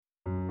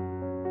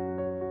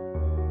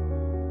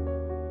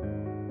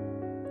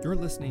You're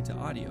listening to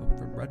audio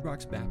from Red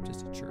Rocks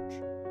Baptist Church.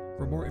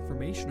 For more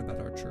information about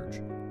our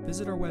church,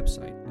 visit our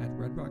website at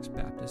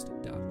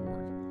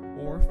redrocksbaptist.org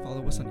or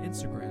follow us on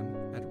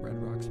Instagram at Red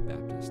Rocks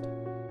Baptist.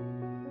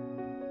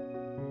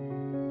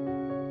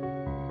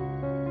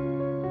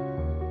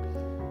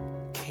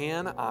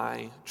 Can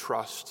I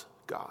trust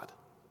God?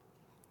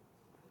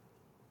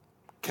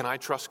 Can I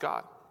trust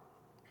God?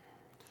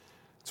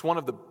 It's one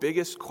of the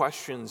biggest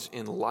questions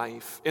in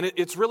life. And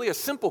it's really a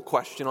simple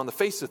question on the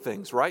face of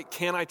things, right?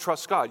 Can I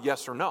trust God?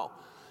 Yes or no?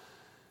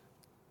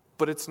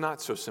 But it's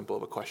not so simple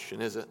of a question,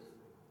 is it?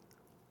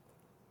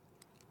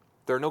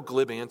 There are no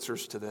glib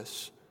answers to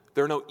this.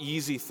 There are no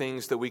easy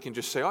things that we can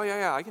just say, oh,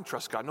 yeah, I can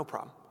trust God, no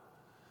problem.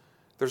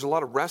 There's a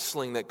lot of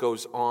wrestling that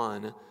goes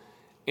on.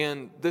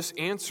 And this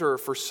answer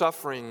for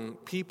suffering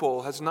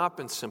people has not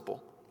been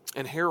simple.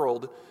 And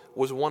Harold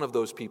was one of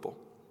those people.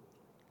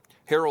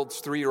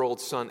 Harold's 3-year-old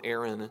son,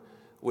 Aaron,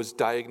 was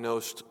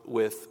diagnosed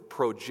with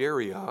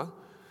progeria,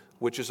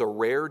 which is a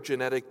rare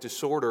genetic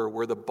disorder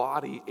where the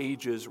body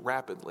ages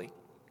rapidly.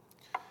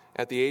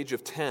 At the age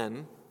of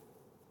 10,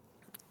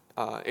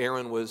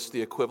 Aaron was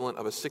the equivalent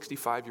of a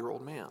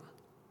 65-year-old man.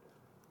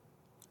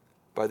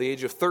 By the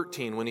age of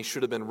 13, when he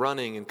should have been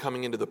running and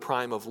coming into the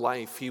prime of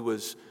life, he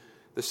was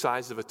the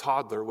size of a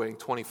toddler, weighing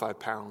 25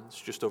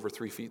 pounds, just over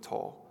 3 feet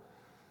tall.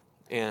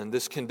 And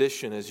this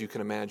condition, as you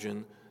can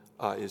imagine,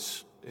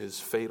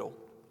 is fatal.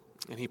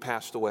 And he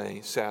passed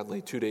away,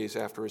 sadly, 2 days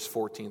after his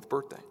 14th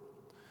birthday.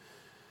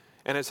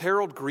 And as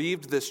Harold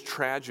grieved this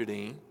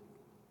tragedy,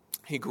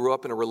 he grew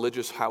up in a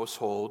religious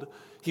household.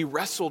 He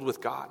wrestled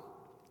with God.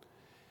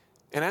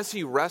 And as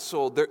he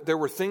wrestled, there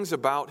were things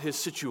about his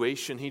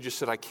situation. He just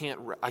said, I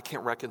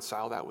can't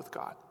reconcile that with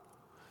God.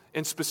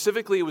 And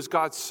specifically, it was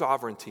God's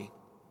sovereignty,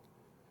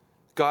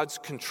 God's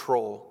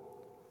control.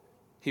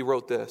 He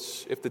wrote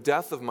this: if the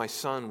death of my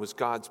son was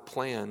God's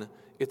plan,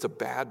 it's a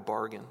bad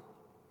bargain.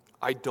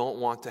 I don't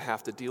want to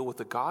have to deal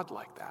with a God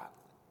like that.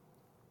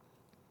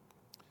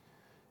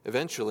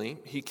 Eventually,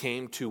 he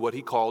came to what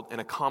he called an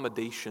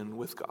accommodation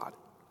with God,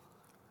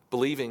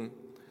 believing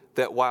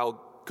that while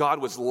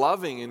God was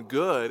loving and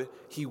good,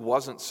 he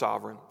wasn't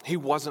sovereign. He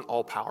wasn't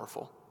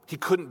all-powerful. He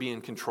couldn't be in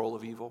control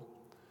of evil.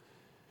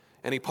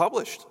 And he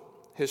published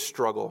his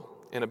struggle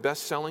in a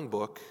best-selling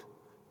book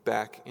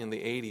back in the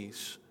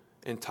 80s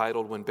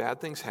entitled When Bad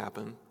Things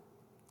Happen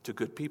to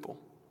Good People.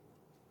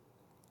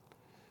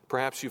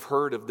 Perhaps you've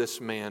heard of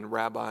this man,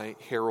 Rabbi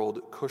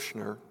Harold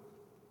Kushner.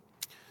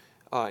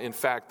 In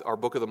fact, our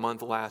book of the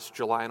month last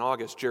July and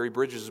August, Jerry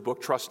Bridges'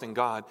 book, Trusting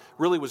God,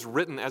 really was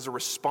written as a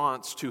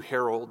response to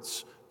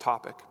Harold's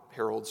topic,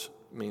 Harold's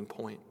main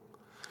point.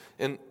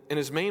 And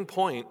his main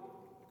point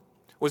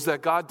was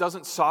that God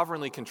doesn't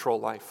sovereignly control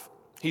life.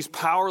 He's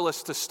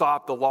powerless to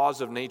stop the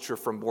laws of nature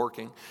from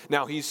working.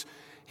 Now, he's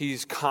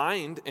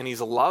kind and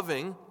he's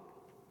loving,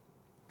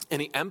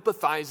 and he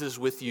empathizes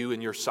with you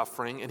in your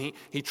suffering, and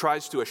he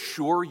tries to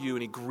assure you,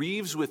 and he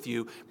grieves with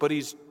you, but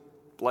he's,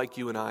 like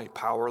you and I,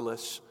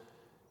 powerless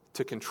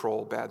to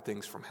control bad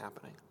things from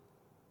happening.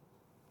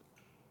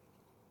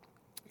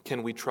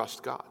 Can we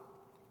trust God?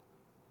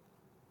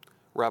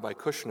 Rabbi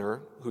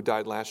Kushner, who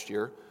died last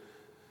year,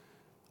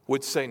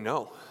 would say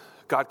no.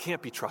 God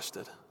can't be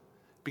trusted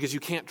because you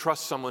can't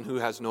trust someone who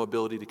has no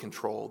ability to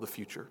control the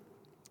future.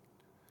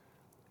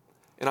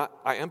 And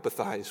I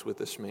empathize with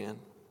this man.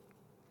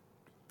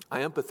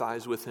 I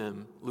empathize with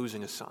him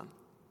losing a son.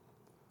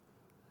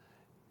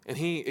 And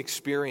he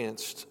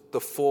experienced the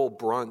full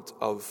brunt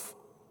of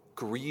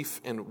grief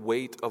and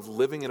weight of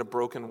living in a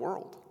broken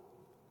world.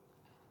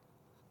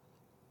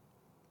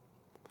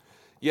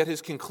 Yet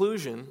his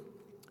conclusion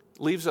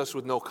leaves us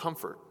with no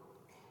comfort,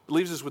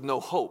 leaves us with no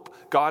hope.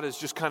 God is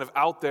just kind of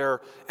out there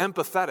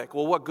empathetic.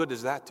 Well, what good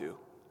does that do?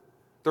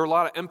 There are a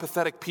lot of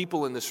empathetic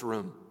people in this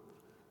room.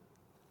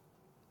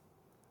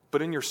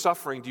 But in your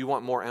suffering, do you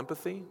want more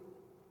empathy?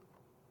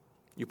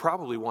 You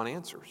probably want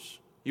answers.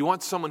 You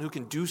want someone who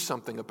can do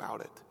something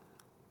about it.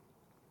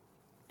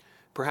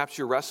 Perhaps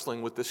you're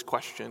wrestling with this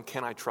question,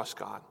 can I trust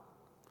God?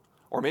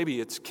 Or maybe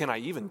it's, can I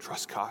even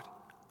trust God?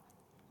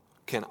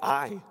 Can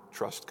I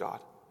trust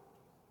God?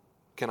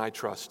 Can I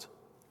trust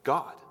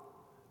God?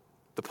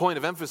 The point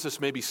of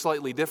emphasis may be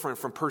slightly different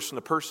from person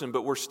to person,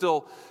 but we're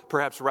still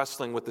perhaps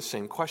wrestling with the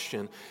same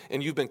question.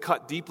 And you've been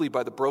cut deeply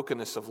by the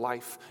brokenness of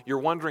life. You're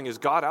wondering, is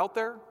God out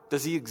there?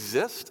 Does he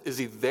exist? Is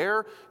he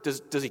there?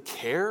 Does he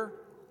care?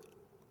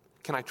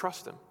 Can I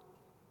trust him?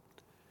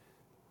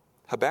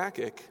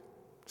 Habakkuk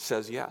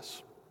says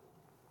yes.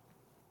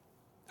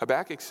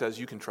 Habakkuk says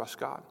you can trust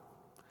God.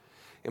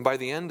 And by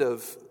the end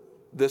of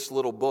this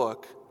little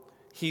book,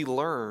 he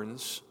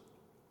learns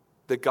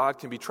that God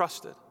can be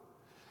trusted.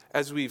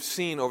 As we've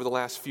seen over the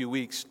last few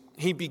weeks,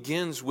 he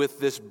begins with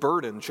this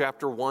burden.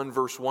 Chapter 1,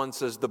 verse 1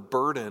 says, the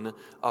burden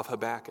of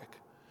Habakkuk.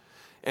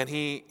 And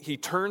he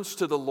turns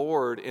to the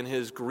Lord in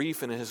his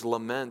grief and in his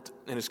lament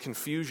and his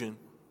confusion.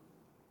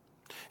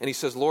 And he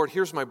says, Lord,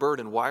 here's my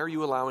burden. Why are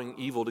you allowing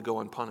evil to go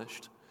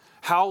unpunished?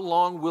 How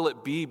long will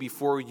it be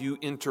before you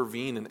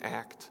intervene and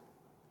act?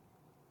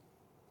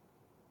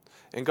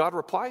 And God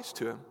replies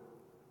to him.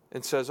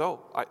 and says,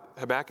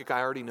 Habakkuk,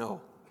 I already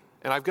know.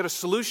 And I've got a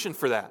solution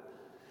for that.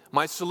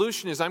 My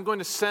solution is I'm going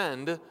to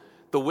send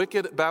the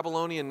wicked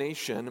Babylonian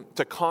nation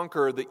to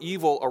conquer the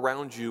evil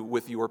around you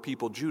with your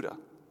people, Judah,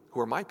 who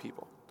are my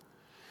people.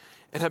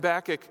 And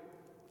Habakkuk,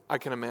 I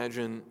can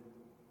imagine,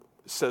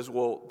 says,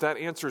 well, that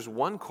answers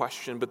one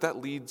question, but that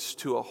leads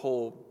to a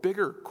whole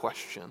bigger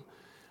question.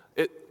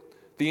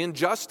 The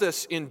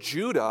injustice in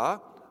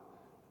Judah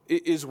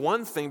is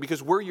one thing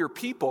because we're your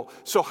people.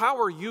 So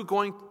how are you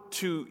going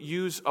to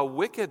use a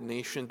wicked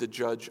nation to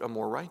judge a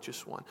more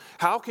righteous one?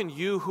 How can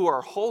you who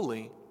are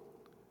holy,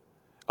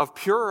 of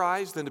purer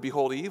eyes than to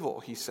behold evil,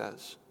 he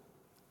says,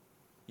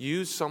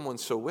 use someone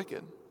so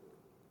wicked?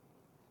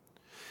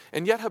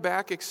 And yet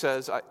Habakkuk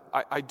says,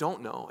 I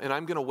don't know, and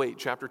I'm going to wait.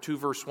 Chapter 2,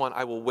 verse 1,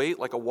 I will wait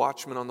like a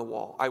watchman on the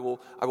wall. I will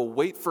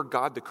wait for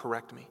God to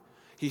correct me.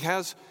 He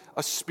has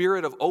a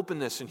spirit of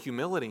openness and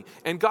humility.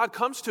 And God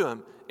comes to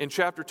him in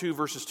chapter 2,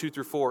 verses 2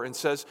 through 4, and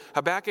says,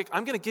 Habakkuk,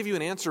 I'm going to give you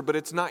an answer, but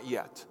it's not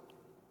yet.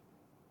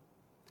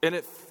 And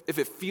if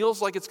it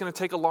feels like it's going to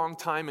take a long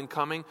time in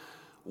coming,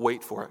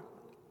 wait for it.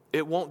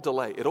 It won't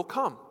delay. It'll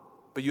come,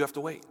 but you have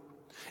to wait.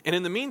 And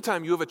in the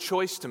meantime, you have a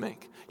choice to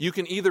make. You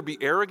can either be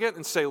arrogant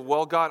and say,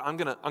 well, God, I'm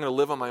going to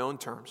live on my own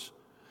terms.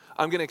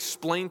 I'm going to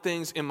explain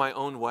things in my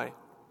own way.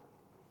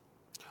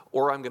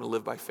 Or I'm going to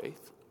live by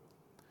faith.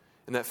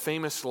 And that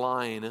famous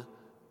line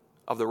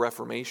of the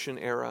Reformation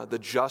era, the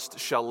just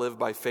shall live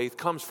by faith,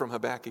 comes from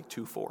Habakkuk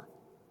 2:4.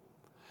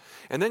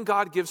 And then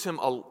God gives him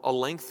a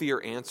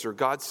lengthier answer.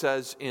 God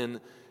says in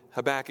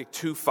Habakkuk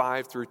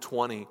 2:5 through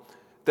 20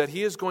 that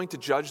he is going to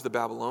judge the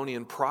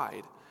Babylonian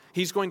pride.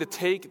 He's going to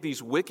take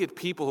these wicked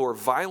people who are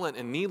violent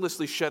and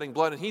needlessly shedding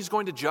blood, and he's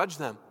going to judge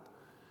them.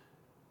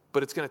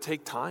 But it's going to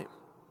take time.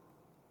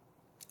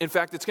 In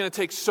fact, it's going to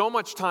take so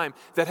much time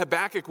that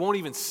Habakkuk won't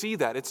even see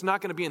that. It's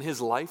not going to be in his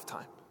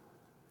lifetime.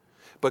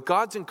 But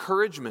God's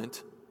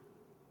encouragement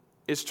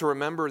is to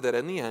remember that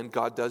in the end,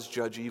 God does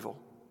judge evil.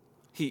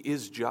 He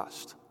is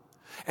just.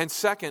 And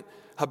second,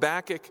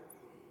 Habakkuk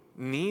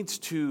needs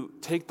to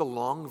take the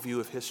long view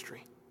of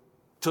history.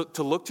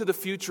 To look to the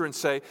future and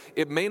say,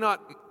 it may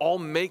not all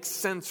make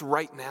sense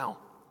right now,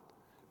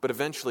 but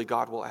eventually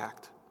God will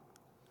act.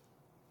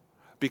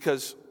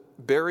 Because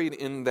buried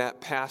in that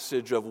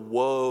passage of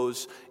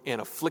woes and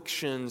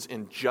afflictions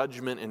and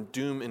judgment and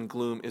doom and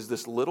gloom is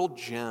this little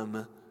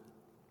gem,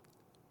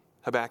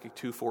 Habakkuk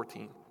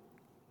 2:14.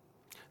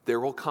 There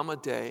will come a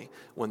day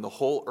when the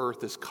whole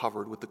earth is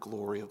covered with the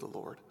glory of the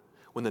Lord,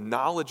 when the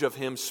knowledge of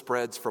him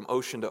spreads from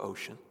ocean to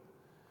ocean.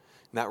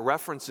 And that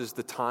references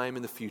the time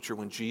in the future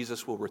when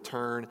Jesus will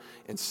return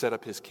and set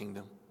up his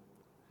kingdom,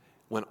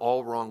 when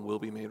all wrong will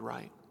be made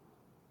right.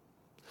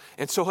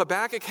 And so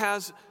Habakkuk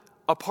has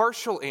a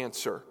partial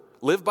answer.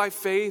 Live by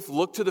faith,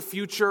 look to the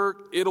future,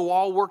 it'll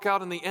all work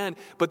out in the end.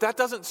 But that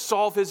doesn't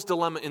solve his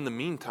dilemma in the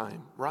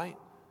meantime, right?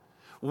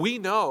 We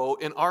know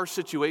in our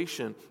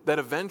situation that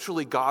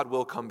eventually God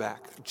will come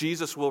back.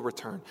 Jesus will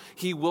return.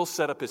 He will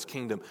set up his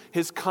kingdom.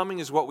 His coming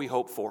is what we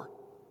hope for.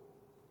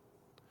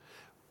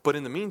 But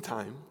in the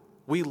meantime,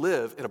 we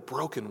live in a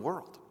broken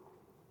world.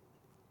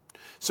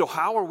 So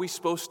how are we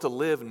supposed to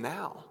live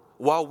now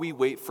while we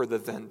wait for the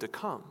then to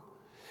come?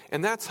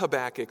 And that's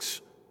Habakkuk's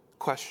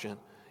question.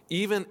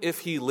 Even if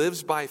he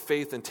lives by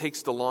faith and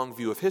takes the long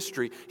view of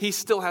history, he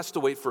still has to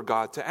wait for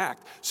God to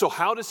act. So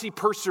how does he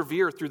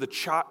persevere through the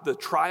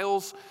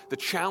trials, the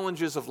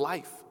challenges of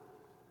life?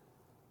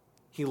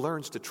 He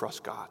learns to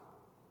trust God.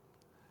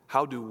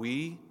 How do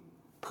we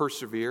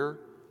persevere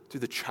through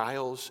the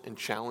trials and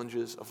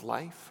challenges of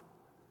life?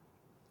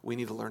 We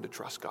need to learn to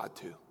trust God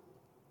too. And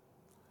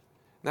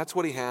that's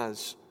what he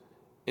has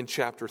in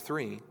chapter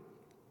 3.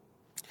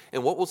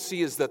 And what we'll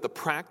see is that the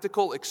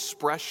practical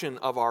expression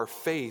of our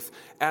faith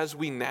as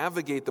we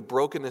navigate the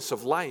brokenness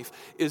of life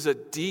is a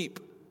deep,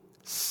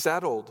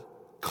 settled,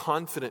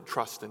 confident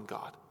trust in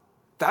God.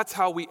 That's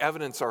how we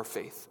evidence our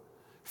faith.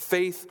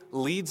 Faith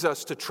leads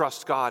us to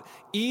trust God,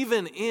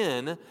 even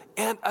in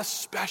and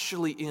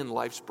especially in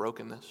life's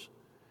brokenness.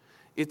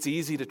 It's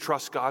easy to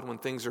trust God when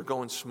things are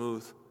going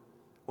smooth,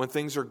 when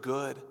things are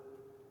good.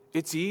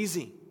 It's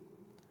easy.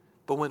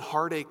 But when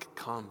heartache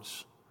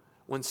comes,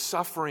 when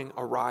suffering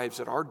arrives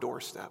at our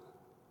doorstep,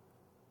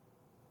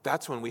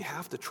 that's when we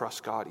have to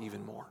trust God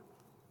even more,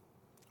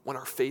 when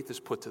our faith is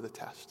put to the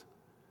test.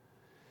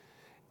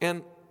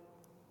 And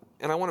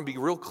I want to be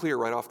real clear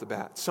right off the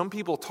bat. Some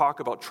people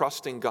talk about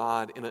trusting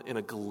God in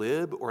a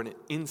glib or in an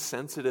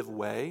insensitive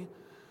way.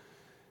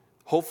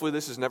 Hopefully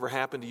this has never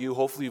happened to you.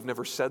 Hopefully you've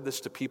never said this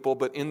to people.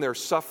 But in their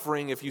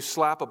suffering, if you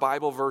slap a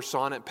Bible verse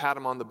on it, pat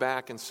them on the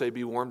back and say,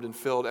 be warmed and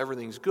filled,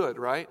 everything's good,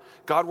 right?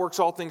 God works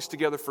all things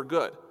together for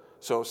good.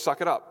 So suck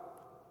it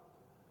up.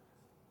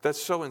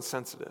 That's so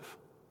insensitive.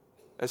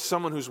 As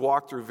someone who's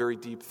walked through very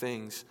deep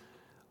things,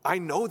 I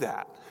know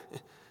that.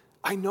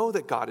 I know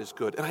that God is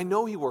good, and I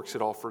know he works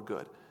it all for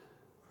good.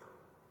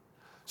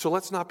 So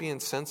let's not be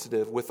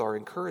insensitive with our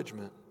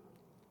encouragement.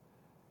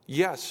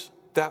 Yes,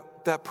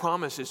 that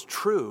promise is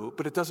true,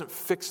 but it doesn't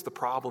fix the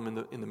problem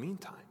in the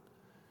meantime.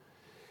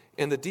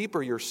 And the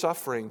deeper your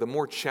suffering, the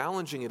more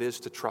challenging it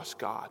is to trust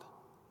God.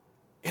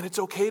 And it's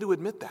okay to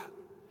admit that.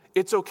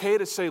 It's okay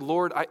to say,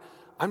 Lord,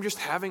 I'm just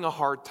having a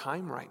hard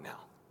time right now.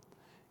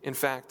 In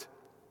fact,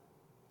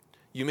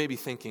 you may be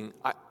thinking,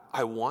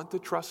 I want to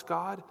trust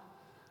God.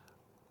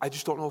 I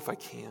just don't know if I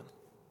can.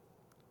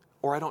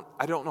 Or I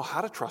don't know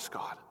how to trust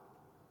God.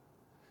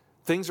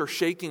 Things are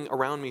shaking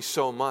around me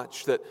so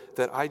much that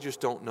I just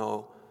don't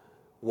know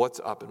what's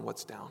up and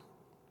what's down.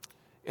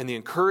 And the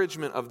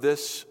encouragement of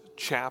this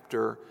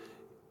chapter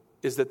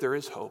is that there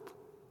is hope.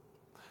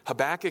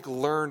 Habakkuk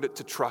learned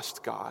to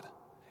trust God.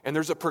 And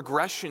there's a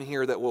progression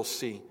here that we'll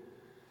see.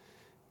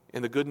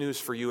 And the good news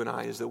for you and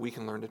I is that we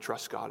can learn to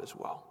trust God as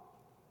well.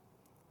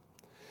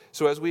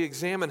 So as we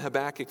examine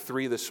Habakkuk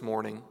 3 this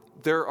morning,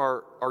 there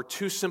are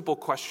two simple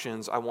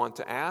questions I want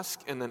to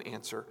ask and then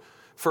answer.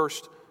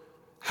 First,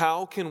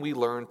 how can we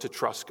learn to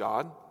trust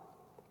God?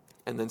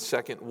 And then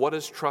second, what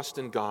does trust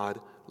in God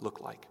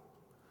look like?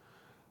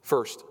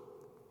 First,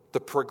 the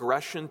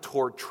progression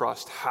toward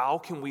trust. How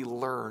can we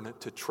learn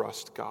to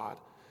trust God?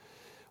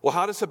 Well,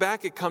 how does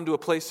Habakkuk come to a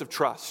place of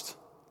trust?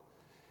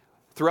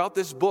 Throughout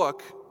this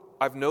book,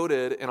 I've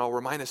noted, and I'll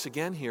remind us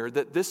again here,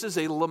 that this is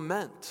a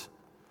lament.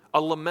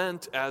 A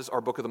lament, as our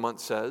Book of the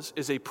Month says,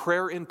 is a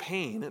prayer in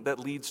pain that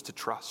leads to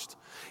trust.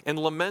 And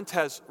lament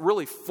has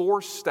really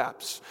 4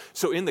 steps.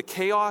 So in the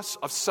chaos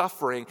of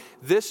suffering,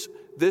 this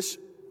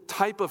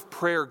type of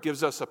prayer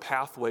gives us a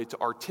pathway to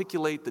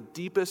articulate the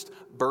deepest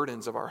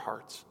burdens of our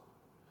hearts.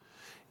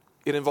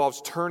 It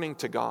involves turning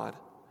to God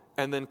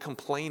and then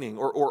complaining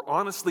or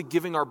honestly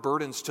giving our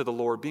burdens to the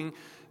Lord,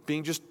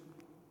 being just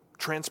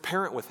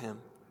transparent with Him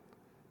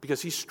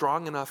because He's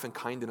strong enough and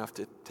kind enough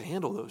to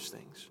handle those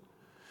things.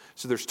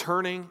 So there's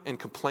turning and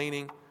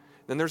complaining,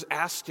 then there's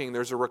asking,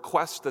 there's a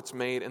request that's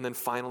made, and then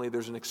finally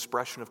there's an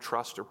expression of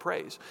trust or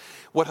praise.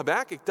 What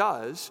Habakkuk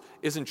does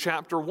is in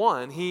chapter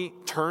 1, he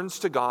turns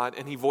to God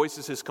and he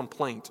voices his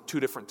complaint 2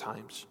 different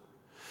times.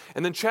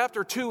 And then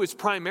chapter 2 is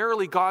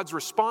primarily God's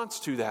response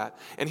to that.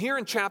 And here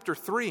in chapter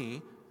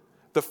 3,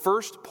 the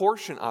first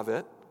portion of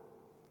it,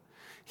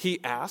 he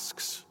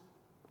asks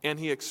and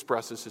he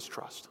expresses his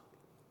trust.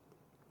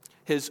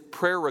 His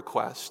prayer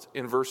request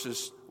in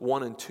verses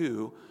 1 and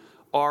 2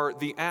 are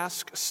the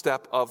ask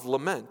step of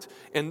lament.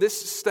 And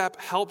this step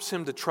helps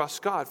him to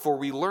trust God, for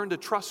we learn to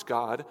trust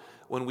God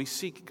when we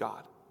seek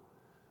God.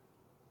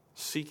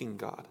 Seeking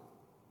God.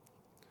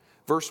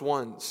 Verse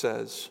 1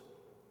 says,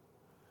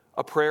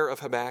 a prayer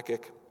of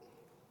Habakkuk,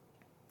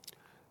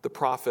 the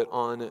prophet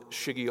on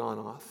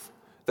Shigionoth.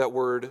 That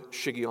word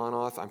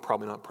Shigionoth, I'm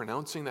probably not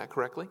pronouncing that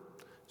correctly,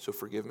 so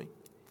forgive me.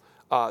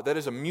 That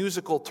is a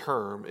musical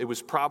term. It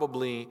was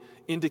probably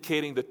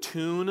indicating the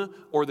tune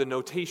or the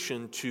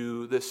notation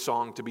to this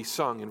song to be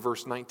sung. In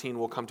verse 19,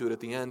 we'll come to it at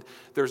the end.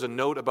 There's a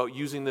note about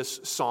using this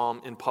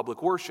psalm in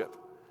public worship.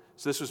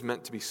 So this was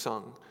meant to be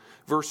sung.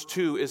 Verse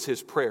 2 is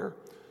his prayer.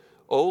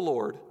 O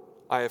Lord,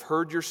 I have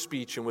heard your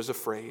speech and was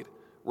afraid.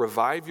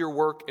 Revive your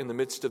work in the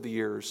midst of the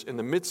years. In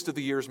the midst of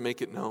the years,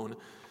 make it known.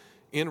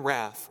 In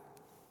wrath,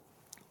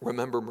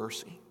 remember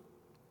mercy.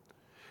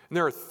 And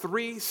there are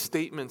 3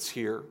 statements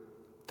here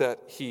that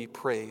he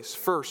prays.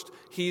 First,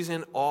 he's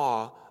in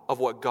awe of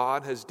what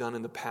God has done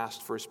in the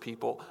past for his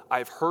people.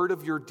 I've heard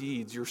of your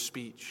deeds, your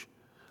speech.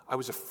 I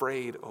was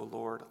afraid, O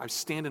Lord. I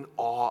stand in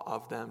awe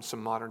of them,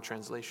 some modern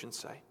translations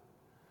say.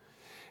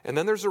 And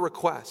then there's a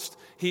request.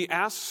 He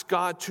asks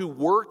God to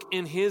work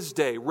in his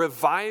day.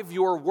 Revive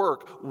your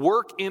work.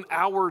 Work in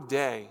our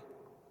day,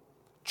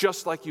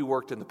 just like you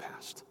worked in the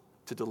past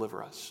to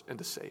deliver us and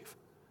to save.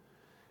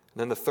 And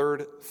then the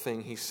third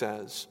thing he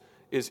says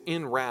is,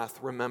 in wrath,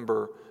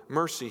 remember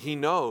mercy. He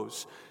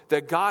knows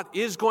that God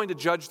is going to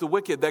judge the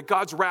wicked, that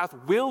God's wrath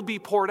will be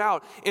poured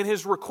out. And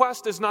his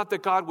request is not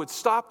that God would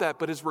stop that,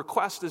 but his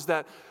request is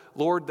that,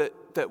 Lord,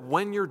 that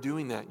when you're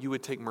doing that, you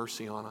would take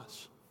mercy on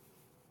us.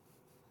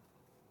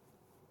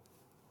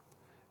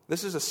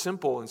 This is a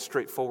simple and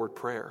straightforward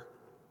prayer.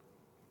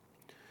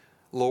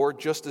 Lord,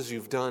 just as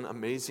you've done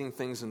amazing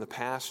things in the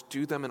past,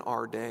 do them in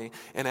our day.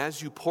 And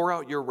as you pour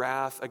out your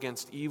wrath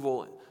against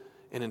evil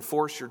and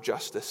enforce your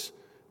justice,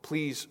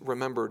 please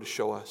remember to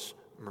show us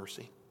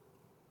mercy.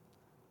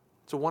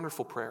 It's a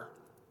wonderful prayer.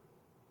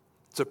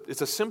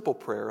 It's a simple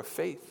prayer of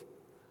faith.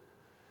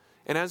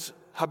 And as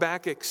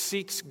Habakkuk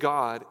seeks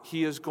God,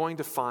 he is going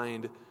to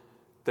find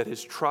that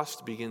his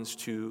trust begins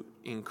to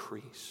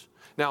increase.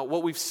 Now,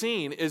 what we've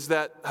seen is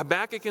that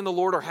Habakkuk and the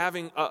Lord are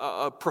having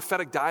a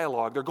prophetic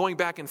dialogue. They're going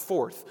back and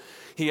forth.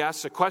 He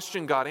asks a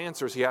question, God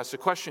answers. He asks a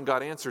question,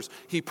 God answers.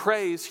 He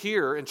prays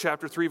here in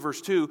chapter 3,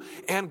 verse 2,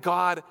 and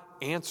God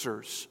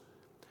answers.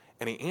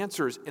 And he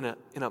answers in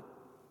an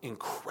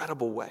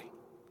incredible way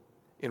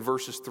in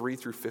verses 3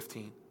 through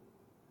 15.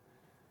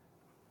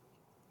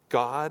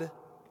 God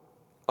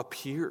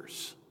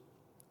appears.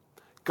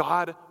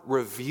 God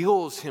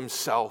reveals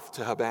himself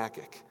to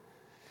Habakkuk.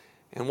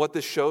 And what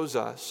this shows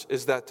us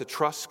is that to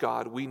trust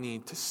God, we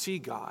need to see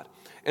God.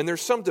 And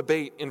there's some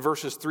debate in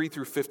verses 3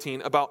 through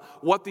 15 about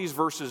what these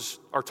verses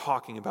are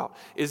talking about.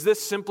 Is this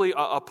simply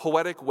a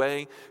poetic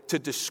way to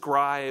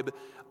describe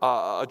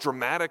a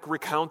dramatic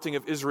recounting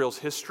of Israel's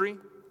history?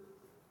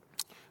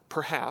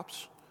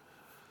 Perhaps.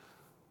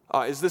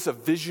 Is this a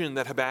vision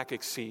that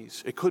Habakkuk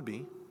sees? It could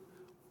be.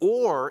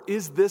 Or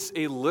is this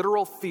a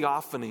literal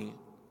theophany?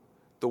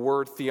 The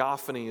word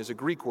theophany is a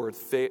Greek word,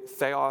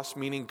 theos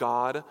meaning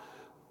God,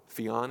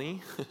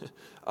 theoni,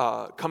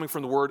 coming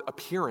from the word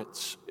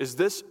appearance. Is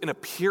this an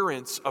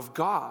appearance of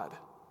God?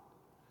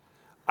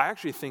 I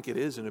actually think it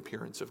is an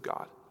appearance of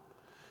God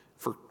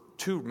for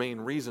two main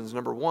reasons.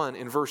 Number one,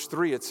 in verse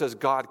 3, it says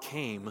God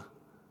came,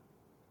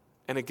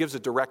 and it gives a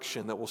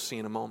direction that we'll see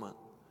in a moment.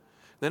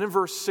 Then in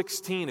verse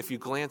 16, if you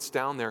glance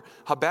down there,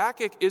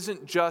 Habakkuk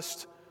isn't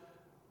just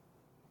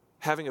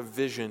having a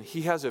vision.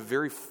 He has a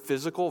very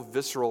physical,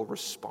 visceral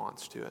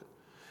response to it.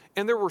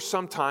 And there were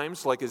some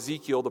times, like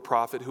Ezekiel the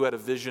prophet, who had a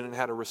vision and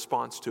had a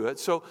response to it.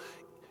 So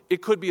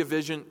it could be a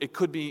vision. It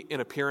could be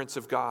an appearance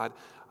of God.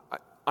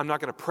 I'm not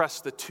going to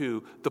press the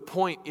two. The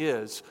point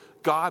is,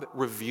 God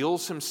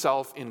reveals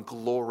himself in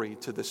glory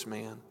to this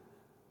man.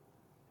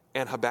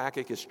 And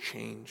Habakkuk is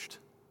changed.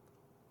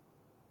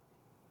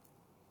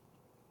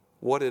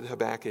 What did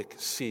Habakkuk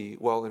see?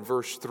 Well, in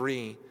verse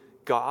 3,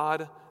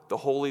 God, the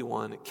Holy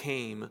One,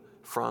 came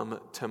from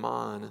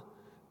Teman,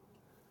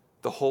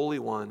 the Holy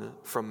One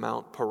from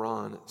Mount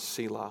Paran,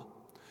 Selah.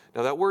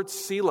 Now that word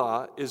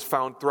Selah is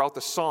found throughout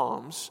the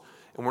Psalms,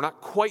 and we're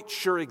not quite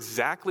sure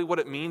exactly what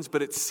it means,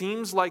 but it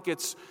seems like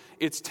it's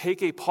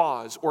take a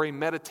pause or a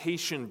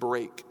meditation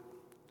break.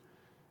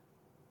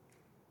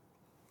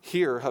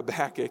 Here,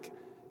 Habakkuk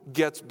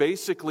gets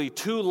basically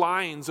 2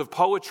 lines of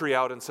poetry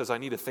out and says, I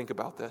need to think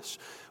about this.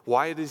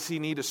 Why does he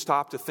need to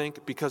stop to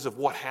think? Because of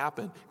what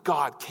happened.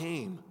 God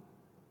came.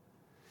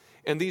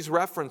 And these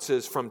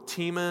references from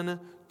Teman,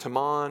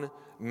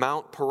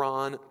 Mount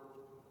Paran,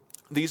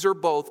 these are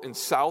both in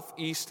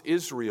southeast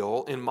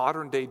Israel in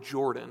modern-day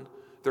Jordan.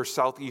 They're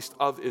southeast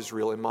of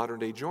Israel in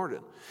modern-day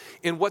Jordan.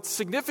 And what's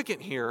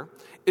significant here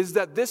is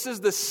that this is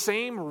the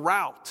same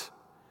route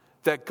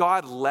that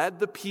God led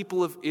the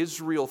people of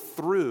Israel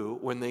through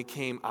when they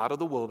came out of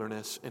the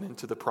wilderness and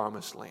into the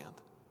promised land.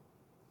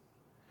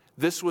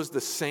 This was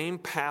the same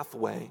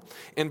pathway.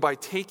 And by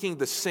taking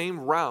the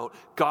same route,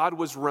 God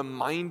was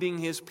reminding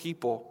his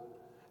people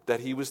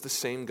that he was the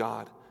same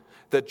God.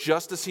 That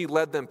just as he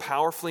led them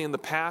powerfully in the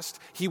past,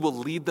 he will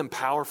lead them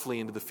powerfully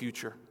into the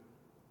future.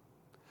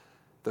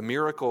 The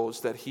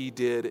miracles that he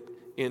did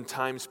in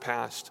times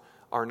past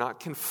are not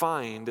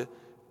confined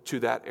to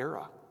that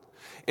era.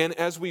 And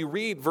as we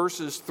read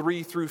verses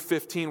 3 through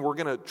 15, we're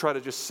going to try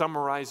to just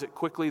summarize it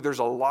quickly. There's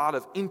a lot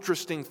of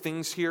interesting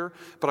things here,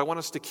 but I want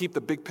us to keep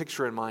the big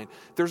picture in mind.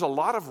 There's a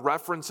lot of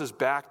references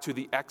back to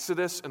the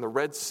Exodus and the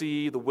Red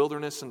Sea, the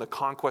wilderness, and the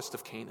conquest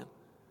of Canaan.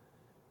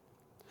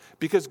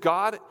 Because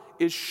God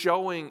is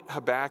showing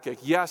Habakkuk,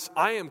 yes,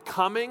 I am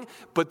coming,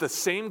 but the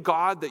same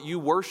God that you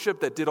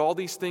worship that did all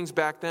these things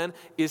back then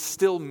is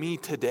still me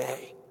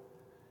today.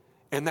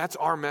 And that's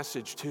our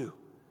message too.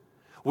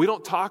 We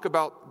don't talk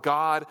about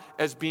God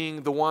as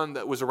being the one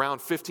that was around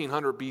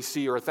 1500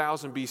 BC or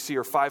 1000 BC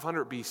or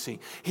 500 BC.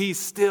 He's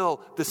still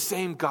the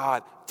same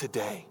God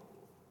today.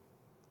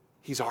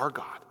 He's our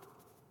God.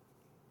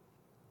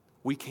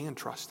 We can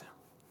trust him.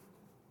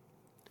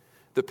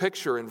 The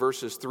picture in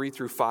verses 3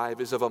 through 5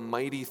 is of a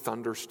mighty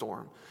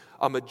thunderstorm,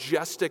 a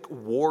majestic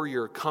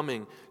warrior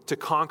coming to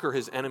conquer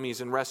his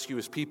enemies and rescue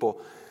his people.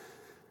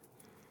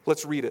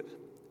 Let's read it.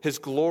 His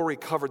glory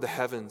covered the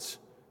heavens.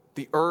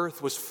 The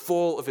earth was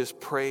full of his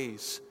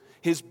praise.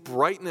 His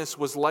brightness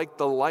was like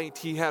the light.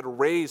 He had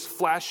rays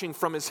flashing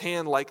from his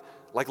hand like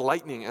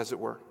lightning, as it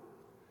were.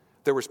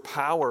 There was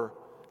power.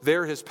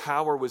 There his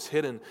power was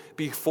hidden.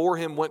 Before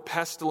him went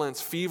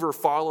pestilence. Fever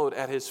followed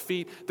at his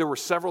feet. There were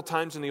several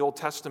times in the Old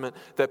Testament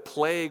that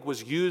plague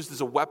was used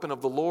as a weapon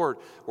of the Lord.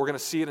 We're going to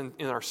see it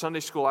in our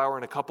Sunday school hour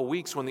in a couple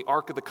weeks when the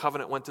Ark of the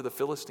Covenant went to the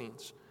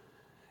Philistines.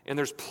 And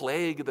there's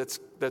plague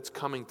that's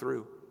coming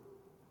through.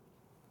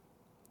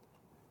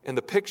 And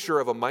the picture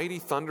of a mighty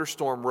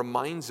thunderstorm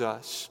reminds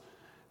us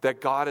that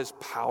God is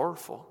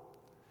powerful.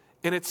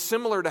 And it's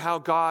similar to how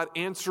God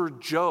answered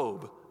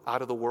Job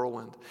out of the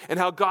whirlwind, and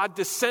how God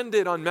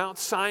descended on Mount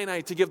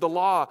Sinai to give the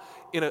law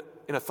in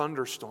a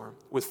thunderstorm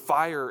with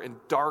fire and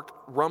dark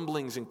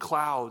rumblings and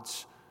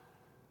clouds.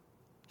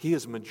 He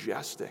is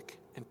majestic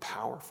and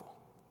powerful.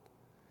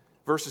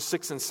 Verses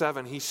 6 and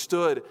 7, he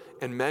stood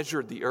and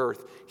measured the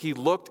earth. He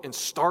looked and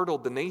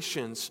startled the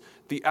nations.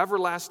 The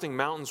everlasting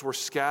mountains were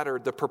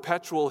scattered. The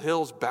perpetual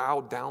hills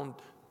bowed down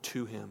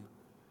to him.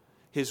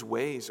 His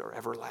ways are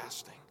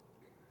everlasting.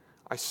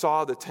 I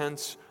saw the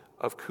tents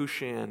of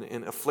Cushan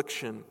in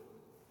affliction.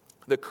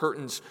 The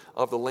curtains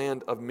of the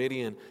land of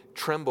Midian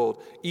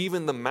trembled.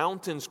 Even the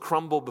mountains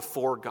crumble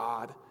before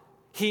God.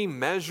 He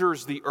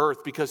measures the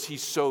earth because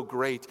he's so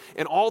great.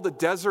 And all the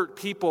desert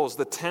peoples,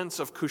 the tents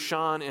of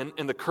Cushan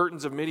and the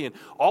curtains of Midian,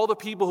 all the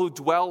people who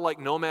dwell like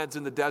nomads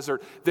in the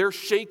desert, they're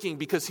shaking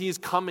because he's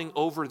coming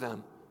over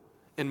them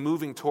and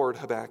moving toward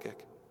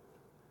Habakkuk.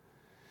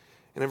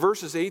 And in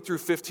verses 8 through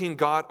 15,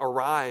 God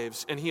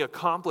arrives and he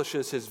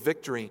accomplishes his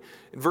victory.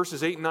 In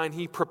verses 8 and 9,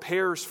 he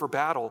prepares for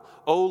battle.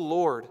 O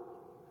Lord,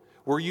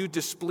 Were you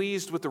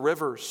displeased with the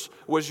rivers?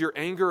 Was your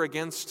anger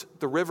against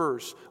the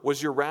rivers?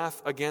 Was your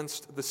wrath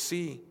against the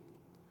sea?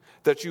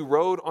 That you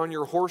rode on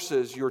your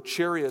horses, your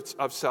chariots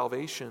of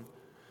salvation.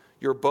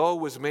 Your bow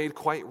was made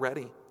quite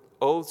ready.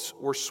 Oaths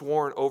were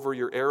sworn over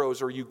your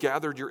arrows, or you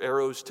gathered your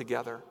arrows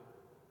together.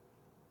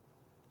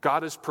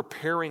 God is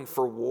preparing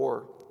for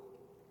war,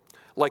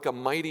 like a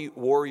mighty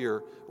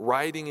warrior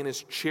riding in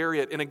his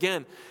chariot. And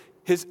again,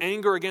 his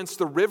anger against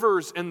the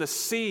rivers and the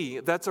sea,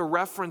 that's a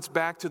reference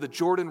back to the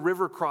Jordan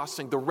River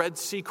crossing, the Red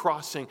Sea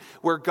crossing,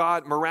 where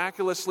God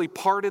miraculously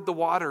parted the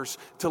waters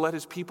to let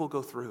his people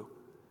go through.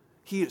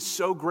 He is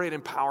so great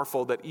and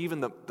powerful that even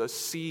the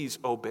seas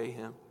obey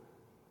him.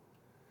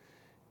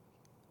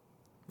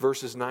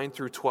 Verses 9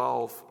 through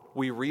 12,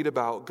 we read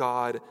about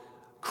God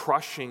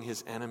crushing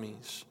his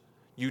enemies.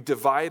 You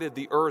divided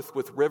the earth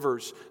with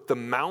rivers. The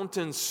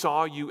mountains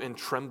saw you and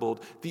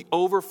trembled. The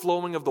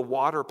overflowing of the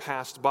water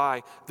passed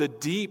by. The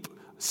deep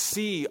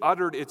sea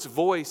uttered its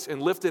voice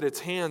and lifted its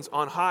hands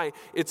on high.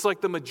 It's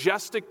like the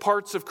majestic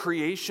parts of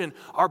creation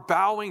are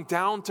bowing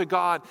down to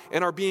God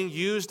and are being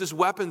used as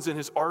weapons in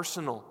his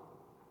arsenal.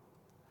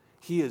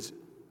 He is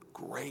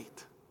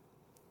great.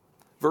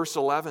 Verse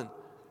 11,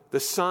 the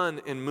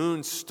sun and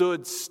moon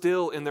stood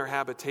still in their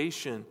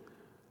habitation.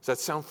 Does that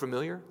sound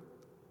familiar?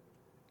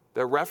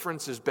 The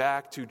reference is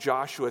back to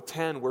Joshua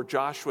 10, where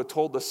Joshua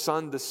told the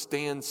sun to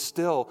stand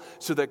still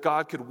so that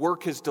God could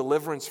work his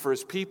deliverance for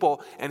his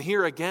people. And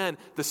here again,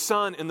 the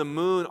sun and the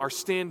moon are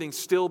standing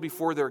still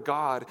before their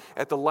God.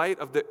 At the light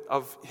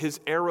of his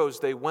arrows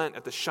they went,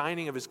 at the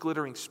shining of his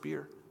glittering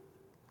spear.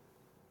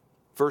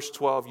 Verse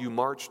 12, you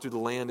marched through the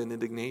land in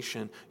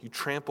indignation. You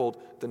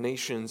trampled the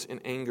nations in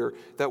anger.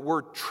 That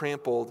word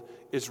trampled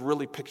is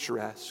really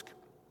picturesque.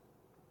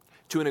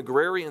 To an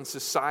agrarian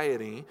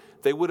society,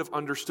 they would have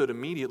understood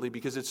immediately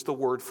because it's the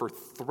word for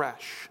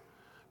thresh.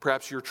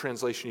 Perhaps your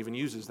translation even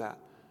uses that.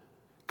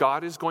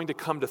 God is going to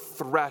come to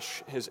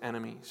thresh his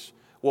enemies.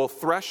 Well,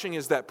 threshing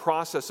is that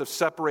process of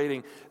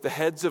separating the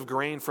heads of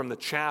grain from the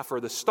chaff or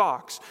the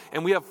stalks.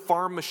 And we have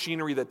farm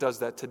machinery that does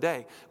that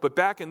today. But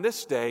back in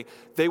this day,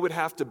 they would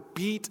have to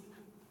beat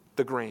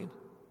the grain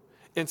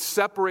and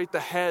separate the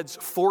heads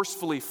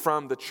forcefully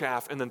from the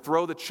chaff, and then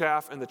throw the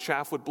chaff, and the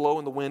chaff would blow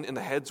in the wind, and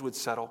the heads would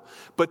settle.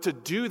 But to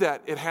do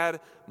that, it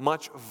had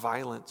much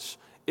violence.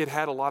 It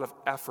had a lot of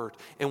effort.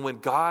 And when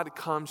God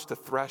comes to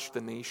thresh the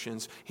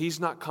nations,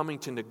 he's not coming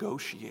to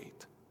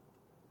negotiate.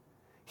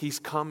 He's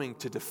coming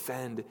to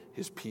defend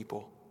his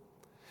people.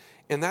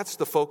 And that's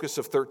the focus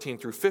of 13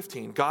 through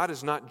 15. God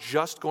is not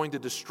just going to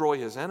destroy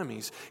his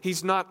enemies.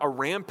 He's not a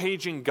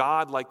rampaging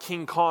God like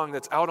King Kong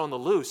that's out on the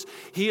loose.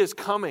 He is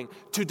coming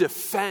to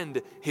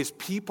defend his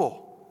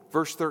people.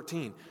 Verse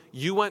 13,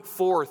 you went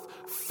forth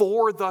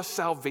for the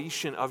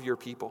salvation of your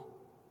people,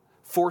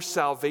 for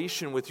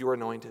salvation with your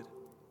anointed.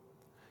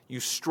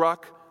 You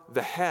struck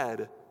the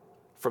head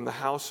from the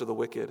house of the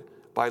wicked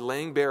by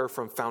laying bare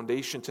from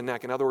foundation to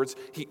neck. In other words,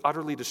 he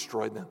utterly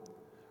destroyed them.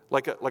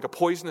 Like a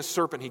poisonous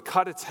serpent, he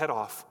cut its head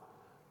off,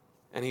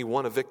 and he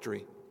won a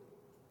victory.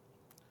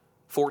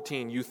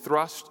 14, you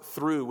thrust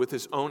through with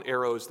his own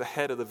arrows the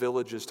head of the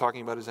villages,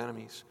 talking about his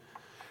enemies.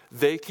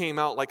 They came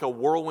out like a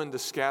whirlwind to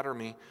scatter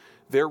me.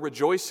 Their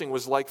rejoicing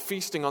was like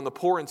feasting on the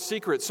poor in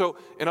secret. So,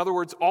 in other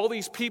words, all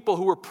these people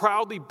who were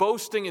proudly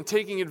boasting and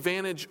taking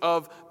advantage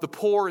of the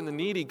poor and the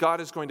needy, God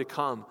is going to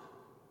come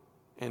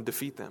and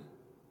defeat them.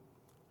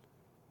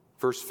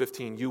 Verse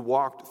 15, you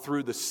walked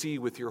through the sea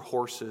with your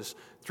horses,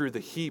 through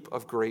the heap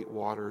of great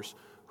waters.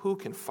 Who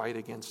can fight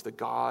against the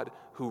God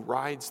who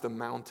rides the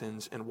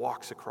mountains and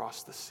walks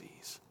across the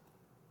seas?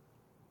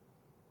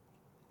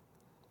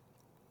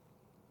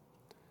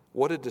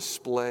 What a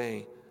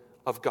display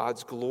of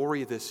God's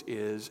glory this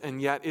is.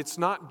 And yet it's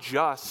not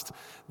just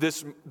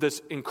this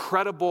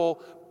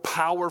incredible,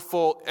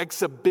 powerful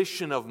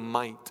exhibition of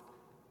might.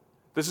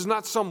 This is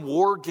not some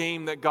war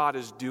game that God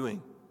is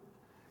doing.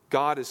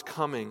 God is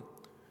coming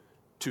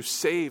to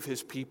save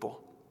his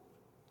people.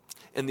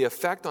 And the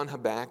effect on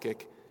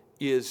Habakkuk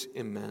is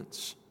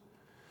immense.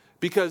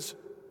 Because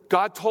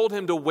God told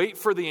him to wait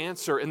for the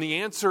answer, and the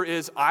answer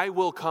is, I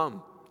will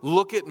come.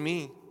 Look at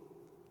me.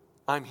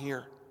 I'm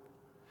here.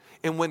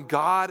 And when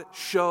God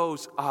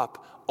shows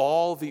up,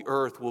 all the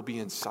earth will be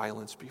in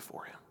silence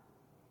before him.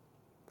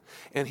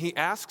 And he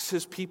asks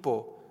his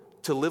people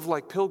to live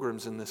like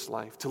pilgrims in this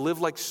life, to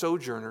live like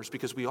sojourners,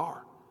 because we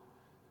are.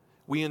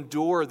 We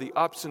endure the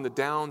ups and the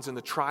downs and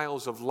the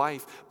trials of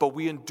life, but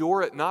we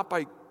endure it not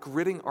by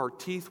gritting our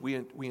teeth. We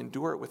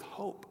endure it with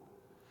hope,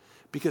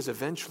 because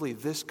eventually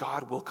this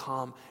God will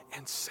come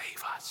and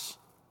save us.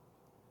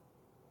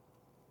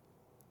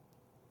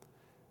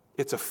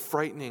 It's a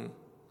frightening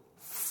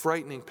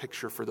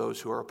picture for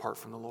those who are apart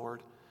from the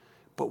Lord,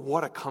 but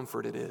what a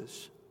comfort it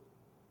is.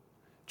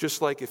 Just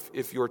like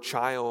if your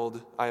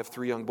child, I have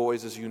 3 young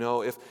boys, as you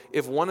know,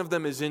 if one of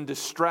them is in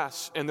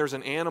distress and there's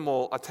an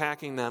animal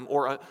attacking them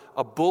or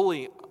a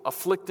bully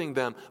afflicting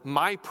them,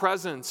 my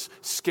presence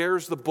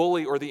scares the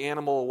bully or the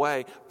animal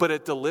away, but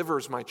it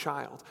delivers my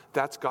child.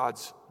 That's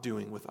God's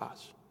doing with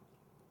us.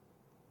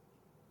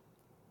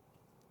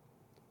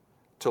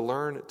 to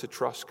learn to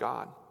trust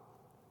God,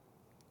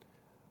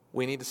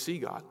 we need to see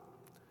God.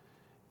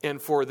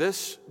 And for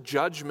this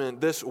judgment,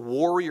 this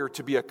warrior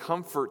to be a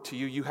comfort to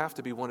you, you have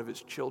to be one of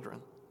his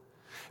children.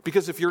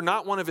 Because if you're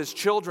not one of his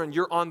children,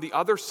 you're on the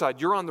other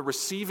side. You're on the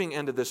receiving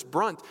end of this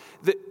brunt.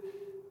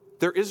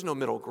 There is no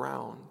middle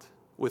ground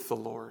with the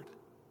Lord.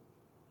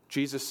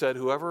 Jesus said,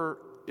 whoever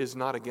is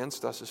not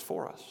against us is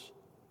for us.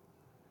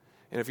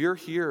 And if you're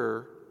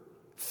here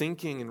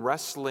thinking and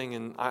wrestling,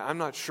 and I'm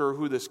not sure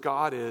who this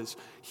God is,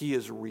 he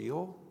is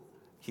real,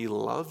 he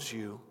loves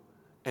you,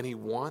 and he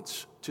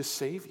wants to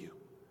save you.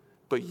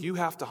 But you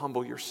have to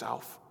humble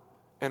yourself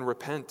and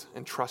repent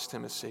and trust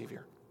him as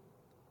Savior.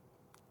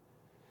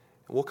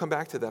 And we'll come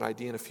back to that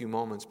idea in a few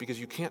moments, because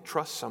you can't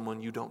trust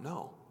someone you don't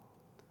know.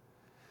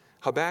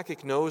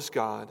 Habakkuk knows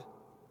God,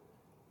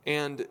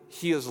 and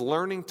he is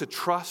learning to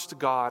trust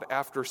God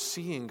after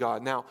seeing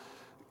God. Now,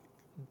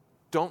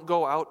 don't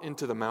go out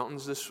into the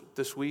mountains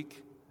this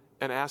week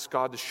and ask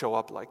God to show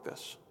up like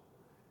this.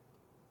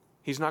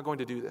 He's not going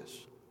to do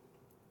this.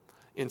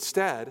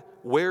 Instead,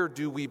 where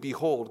do we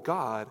behold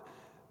God?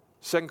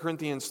 2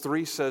 Corinthians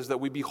 3 says that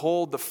we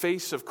behold the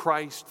face of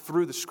Christ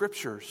through the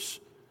Scriptures.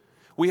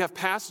 We have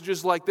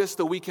passages like this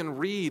that we can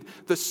read.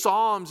 The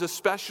Psalms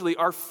especially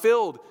are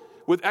filled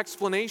with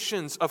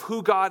explanations of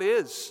who God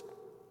is.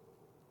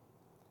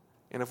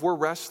 And if we're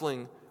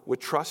wrestling with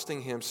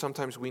trusting him,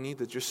 sometimes we need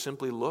to just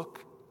simply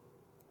look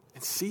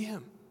and see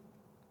him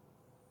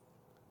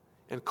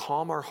and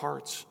calm our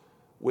hearts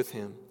with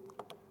him.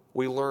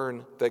 We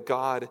learn that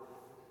God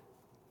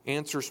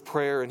answers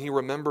prayer and he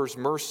remembers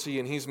mercy,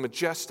 and he's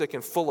majestic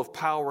and full of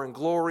power and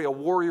glory, a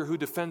warrior who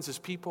defends his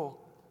people.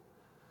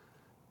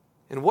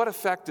 And what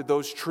effect did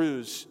those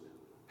truths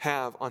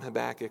have on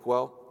Habakkuk?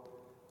 Well,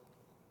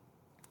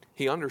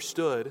 he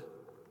understood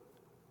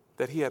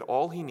that he had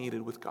all he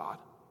needed with God.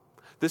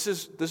 This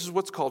is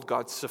what's called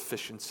God's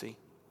sufficiency.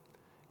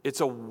 It's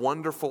a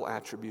wonderful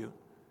attribute.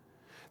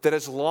 That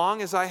as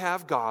long as I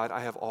have God,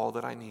 I have all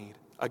that I need.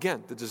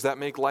 Again, does that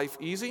make life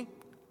easy?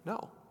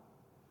 No.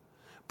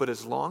 But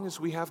as long as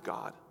we have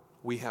God,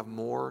 we have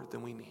more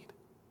than we need.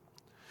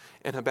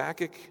 And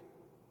Habakkuk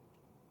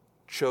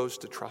chose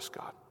to trust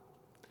God.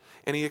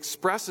 And he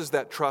expresses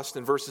that trust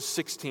in verses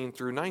 16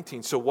 through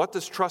 19. So what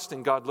does trust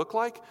in God look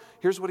like?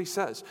 Here's what he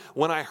says.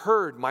 When I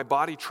heard, my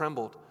body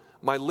trembled.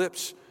 My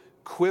lips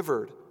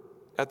quivered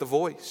at the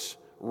voice.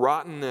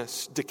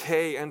 Rottenness,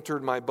 decay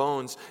entered my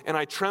bones. And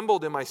I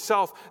trembled in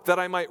myself that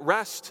I might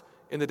rest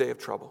in the day of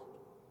trouble.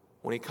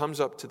 When he comes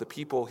up to the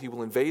people, he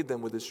will invade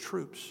them with his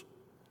troops.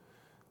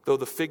 Though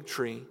the fig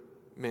tree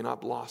may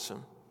not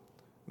blossom,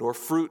 nor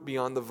fruit be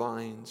on the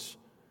vines,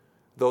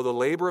 though the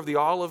labor of the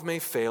olive may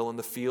fail and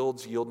the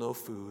fields yield no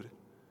food,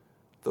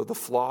 though the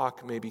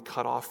flock may be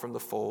cut off from the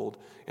fold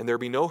and there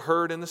be no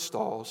herd in the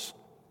stalls,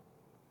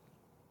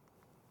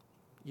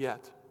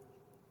 yet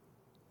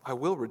I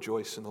will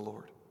rejoice in the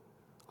Lord.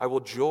 I will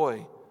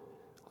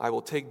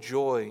take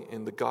joy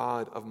in the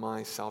God of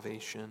my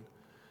salvation.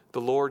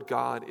 The Lord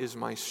God is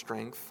my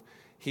strength.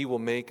 He will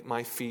make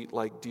my feet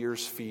like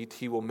deer's feet.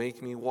 He will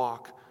make me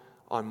walk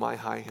on my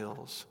high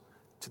hills.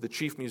 To the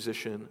chief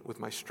musician with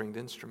my stringed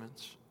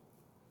instruments.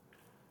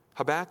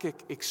 Habakkuk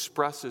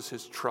expresses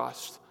his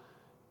trust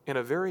in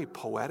a very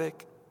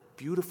poetic,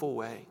 beautiful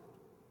way.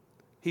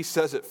 He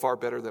says it far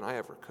better than I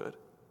ever could.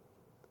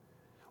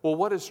 Well,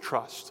 what is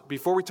trust?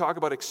 Before we talk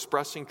about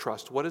expressing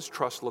trust, what does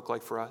trust look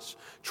like for us?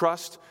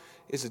 Trust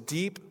is a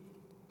deep,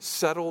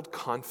 settled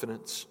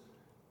confidence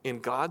in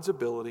God's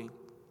ability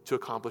to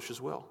accomplish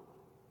his will.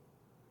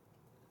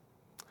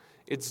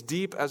 It's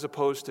deep as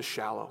opposed to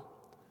shallow.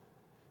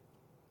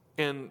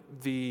 And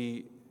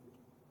the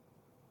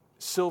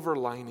silver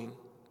lining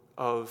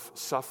of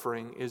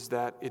suffering is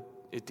that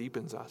it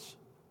deepens us.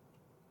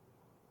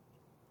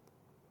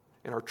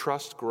 And our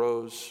trust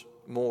grows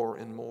more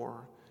and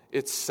more.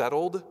 It's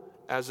settled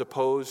as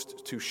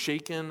opposed to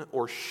shaken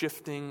or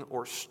shifting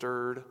or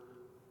stirred.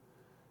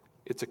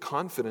 It's a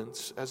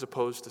confidence as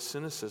opposed to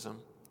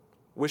cynicism,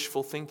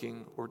 wishful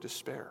thinking, or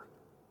despair.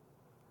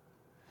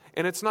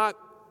 And it's not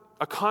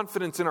a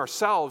confidence in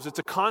ourselves, it's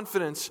a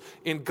confidence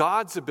in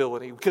God's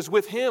ability, because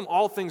with him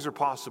all things are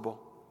possible.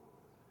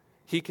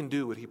 He can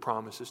do what he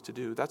promises to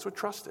do. That's what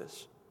trust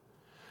is.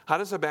 How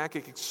does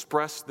Habakkuk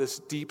express this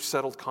deep,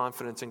 settled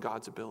confidence in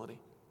God's ability?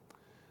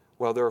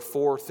 Well, there are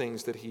 4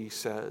 things that he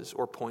says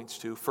or points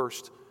to.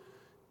 First,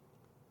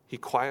 he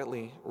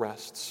quietly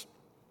rests.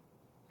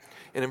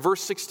 And in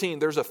verse 16,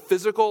 there's a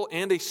physical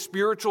and a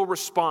spiritual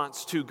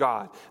response to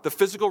God. The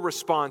physical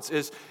response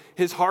is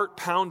his heart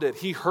pounded.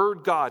 He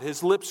heard God.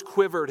 His lips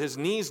quivered. His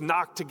knees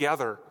knocked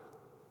together.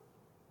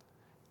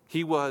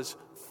 He was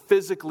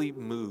physically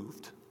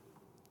moved.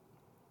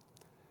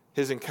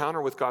 His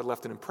encounter with God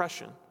left an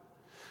impression.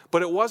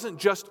 But it wasn't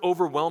just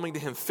overwhelming to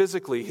him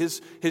physically.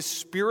 His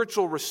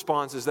spiritual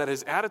response is that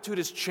his attitude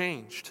has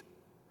changed.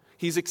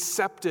 He's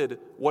accepted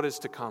what is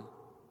to come.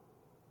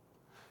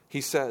 He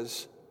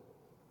says,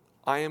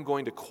 I am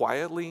going to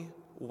quietly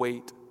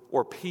wait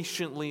or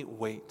patiently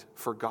wait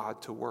for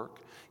God to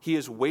work. He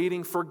is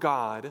waiting for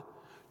God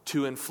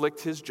to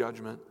inflict his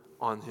judgment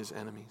on his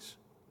enemies.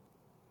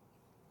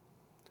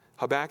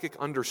 Habakkuk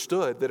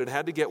understood that it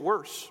had to get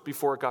worse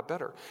before it got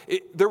better.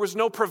 There was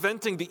no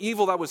preventing the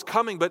evil that was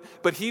coming,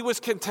 but he was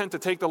content to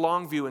take the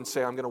long view and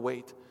say, I'm going to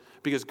wait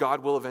because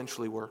God will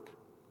eventually work.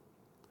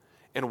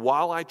 And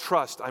while I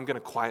trust, I'm going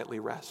to quietly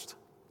rest.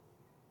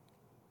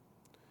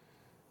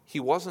 He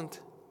wasn't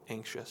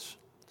anxious.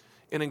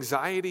 And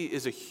anxiety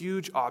is a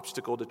huge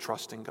obstacle to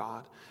trusting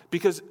God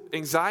because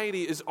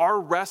anxiety is our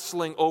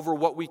wrestling over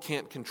what we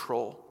can't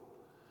control.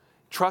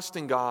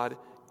 Trusting God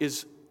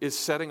is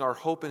setting our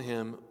hope in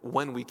Him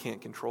when we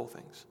can't control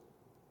things.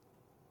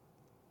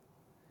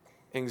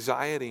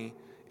 Anxiety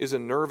is a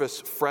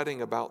nervous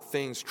fretting about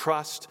things.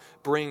 Trust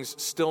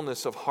brings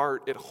stillness of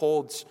heart. It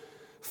holds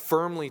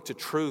firmly to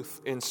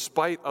truth in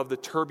spite of the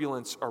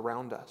turbulence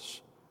around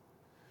us.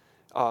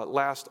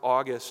 Last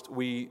August,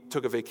 we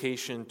took a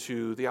vacation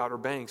to the Outer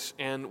Banks,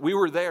 and we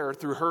were there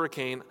through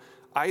Hurricane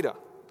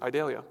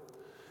Idalia.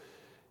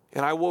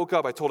 And I woke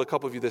up, I told a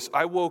couple of you this,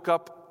 I woke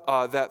up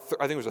I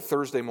think it was a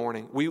Thursday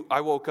morning.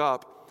 I woke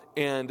up,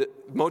 and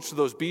most of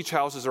those beach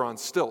houses are on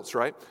stilts,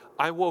 right?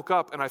 I woke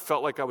up, and I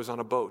felt like I was on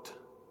a boat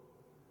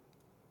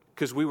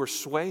because we were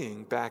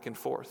swaying back and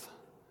forth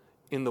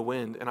in the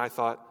wind, and I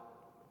thought,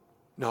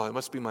 no, it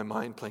must be my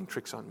mind playing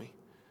tricks on me.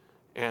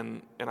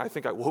 And I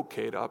think I woke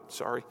Kate up,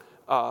 sorry.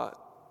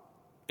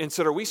 And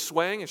said, are we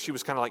swaying? And she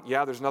was kind of like,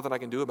 yeah, there's nothing I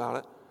can do about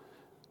it.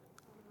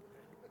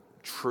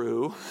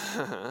 True.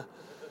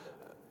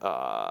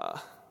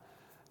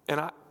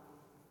 And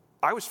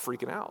I was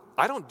freaking out.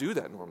 I don't do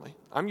that normally.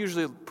 I'm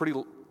usually pretty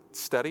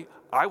steady.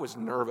 I was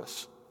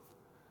nervous.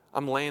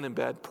 I'm laying in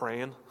bed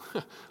praying,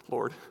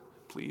 Lord,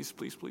 please,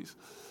 please, please.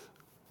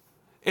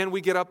 And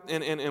we get up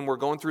and we're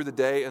going through the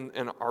day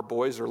and our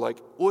boys are like,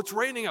 well, it's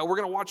raining out. We're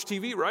going to watch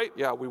TV, right?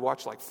 Yeah, we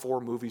watched like 4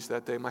 movies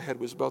that day. My head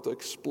was about to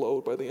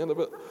explode by the end of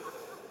it.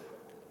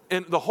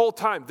 And the whole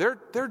time,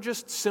 they're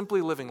just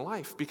simply living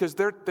life because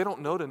they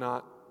don't know to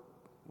not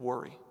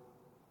worry.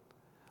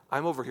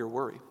 I'm over here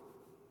worried.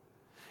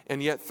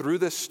 And yet through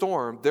this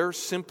storm, they're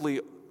simply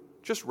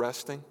just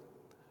resting.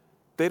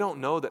 They don't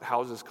know that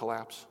houses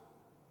collapse.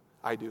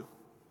 I do.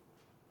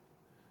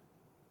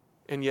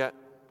 And yet,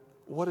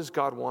 what does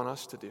God want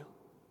us to do?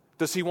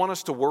 Does He want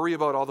us to worry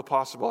about all the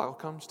possible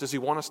outcomes? Does He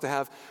want us to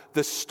have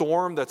this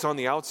storm that's on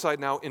the outside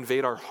now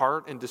invade our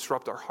heart and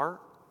disrupt our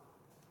heart?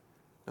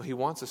 No, He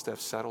wants us to have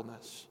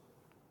settledness.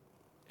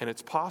 And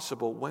it's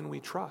possible when we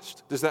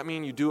trust. Does that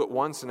mean you do it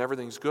once and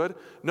everything's good?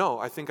 No,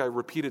 I think I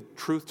repeated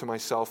truth to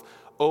myself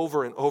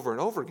over and over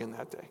and over again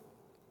that day.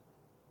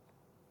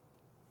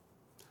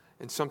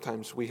 And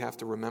sometimes we have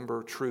to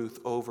remember truth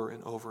over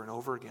and over and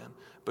over again.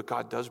 But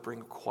God does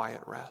bring quiet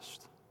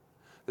rest.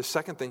 The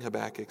second thing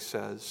Habakkuk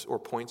says or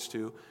points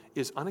to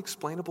is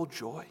unexplainable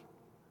joy.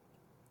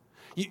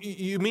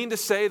 You mean to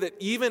say that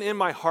even in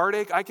my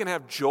heartache, I can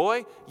have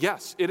joy?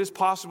 Yes, it is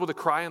possible to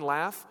cry and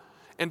laugh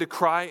and to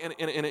cry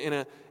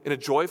in a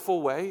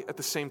joyful way at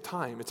the same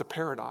time. It's a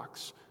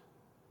paradox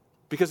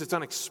because it's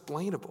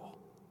unexplainable.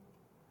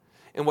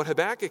 And what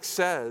Habakkuk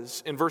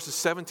says in verses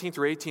 17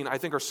 through 18, I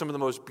think are some of the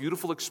most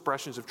beautiful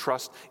expressions of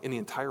trust in the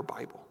entire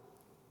Bible.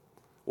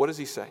 What does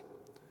he say?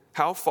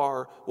 How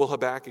far will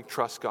Habakkuk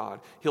trust God?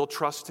 He'll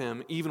trust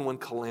Him even when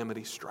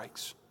calamity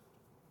strikes.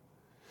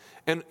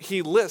 And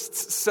he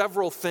lists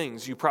several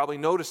things. You probably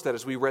noticed that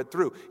as we read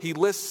through. He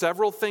lists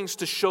several things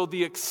to show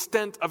the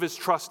extent of his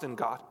trust in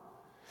God.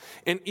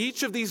 And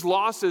each of these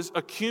losses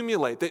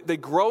accumulate. They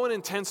grow in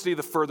intensity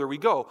the further we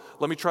go.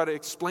 Let me try to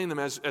explain them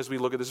as we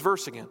look at this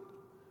verse again.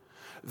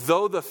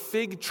 Though the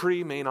fig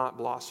tree may not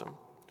blossom.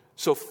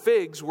 So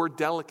figs were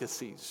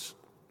delicacies.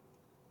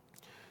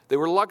 They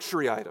were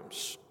luxury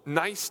items.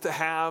 Nice to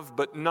have,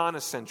 but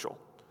non-essential.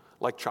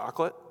 Like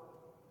chocolate.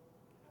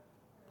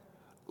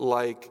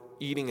 Like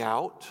eating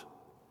out.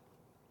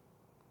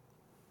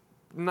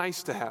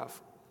 Nice to have,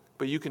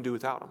 but you can do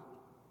without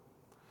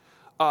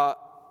them.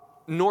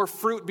 Nor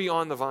fruit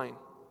beyond the vine.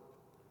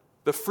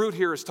 The fruit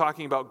here is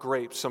talking about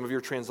grapes. Some of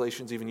your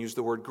translations even use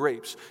the word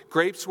grapes.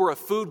 Grapes were a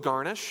food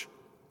garnish,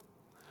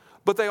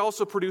 but they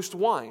also produced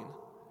wine.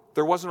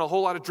 There wasn't a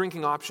whole lot of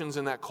drinking options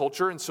in that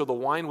culture, and so the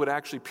wine would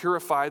actually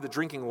purify the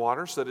drinking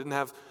water so that it didn't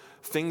have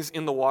things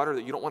in the water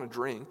that you don't want to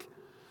drink.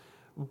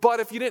 But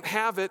if you didn't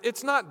have it,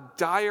 it's not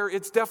dire,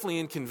 it's definitely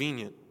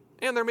inconvenient.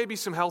 And there may be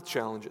some health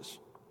challenges.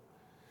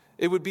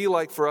 It would be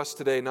like for us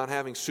today not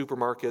having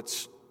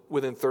supermarkets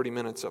within 30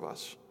 minutes of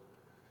us.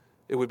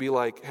 It would be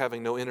like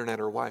having no internet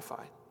or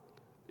Wi-Fi.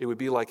 It would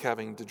be like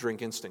having to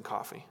drink instant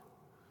coffee.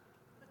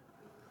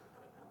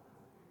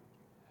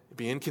 It'd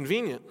be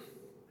inconvenient,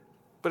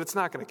 but it's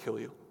not going to kill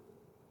you.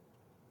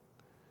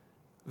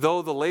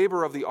 Though the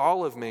labor of the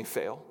olive may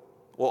fail,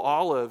 well,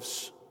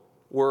 olives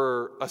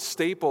were a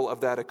staple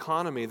of that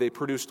economy. They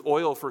produced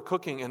oil for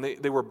cooking, and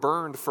they were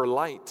burned for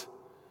light.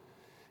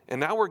 And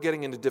now we're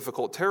getting into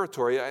difficult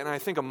territory, and I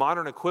think a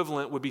modern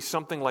equivalent would be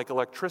something like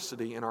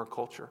electricity in our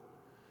culture.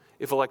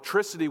 If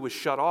electricity was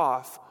shut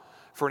off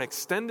for an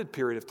extended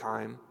period of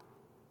time,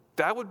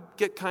 that would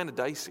get kind of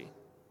dicey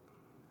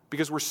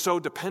because we're so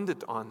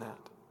dependent on that.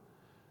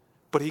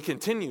 But he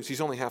continues, he's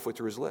only halfway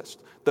through his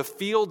list. The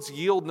fields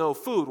yield no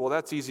food. Well,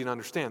 that's easy to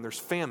understand. There's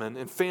famine,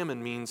 and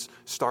famine means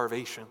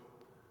starvation.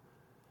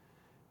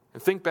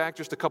 And think back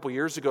just a couple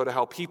years ago to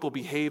how people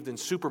behaved in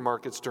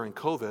supermarkets during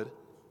COVID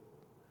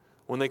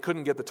when they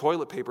couldn't get the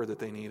toilet paper that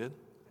they needed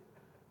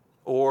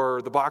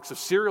or the box of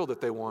cereal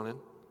that they wanted.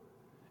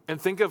 And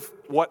think of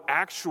what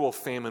actual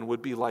famine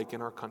would be like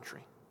in our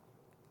country.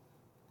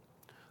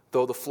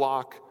 Though the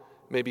flock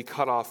may be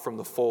cut off from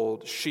the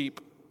fold,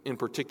 sheep in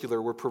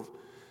particular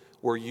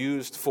were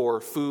used for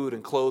food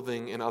and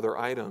clothing and other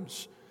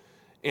items.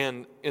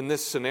 And in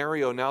this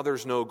scenario, now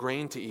there's no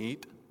grain to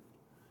eat,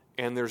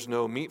 and there's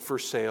no meat for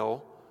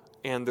sale,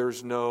 and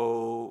there's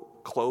no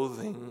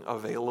clothing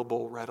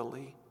available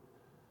readily.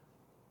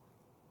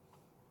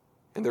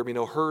 And there'll be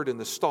no herd in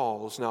the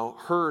stalls. Now,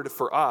 herd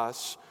for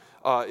us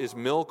is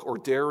milk or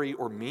dairy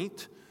or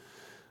meat.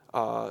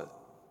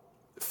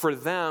 For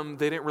them,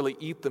 they didn't really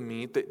eat the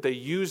meat. They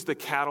used the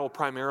cattle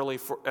primarily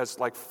as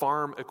like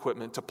farm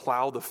equipment to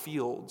plow the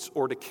fields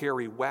or to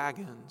carry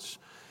wagons.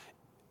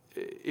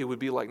 It would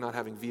be like not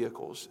having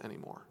vehicles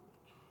anymore.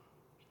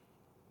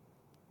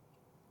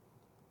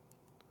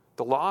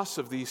 The loss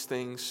of these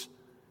things,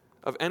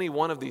 of any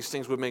one of these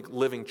things, would make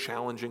living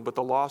challenging, but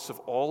the loss of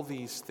all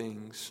these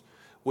things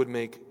would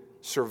make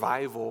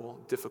survival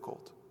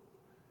difficult.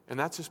 And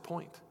that's his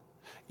point.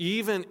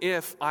 Even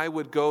if I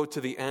would go to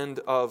the end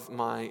of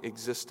my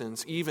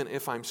existence, even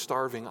if I'm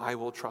starving, I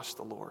will trust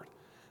the Lord.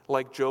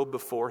 Like Job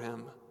before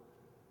him,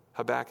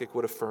 Habakkuk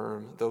would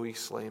affirm, though he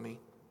slay me,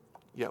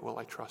 yet will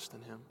I trust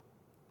in him.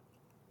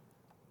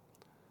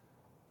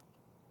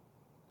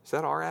 Is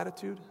that our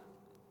attitude?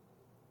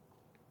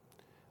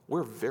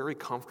 We're very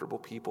comfortable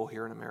people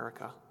here in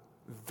America.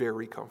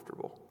 Very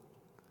comfortable.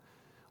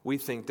 We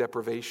think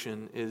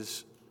deprivation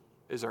is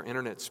our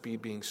internet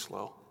speed being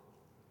slow.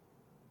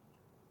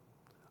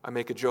 I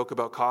make a joke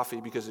about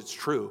coffee because it's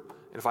true.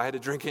 And if I had to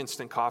drink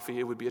instant coffee,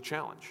 it would be a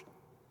challenge.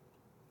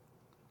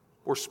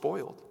 We're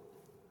spoiled.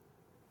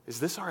 Is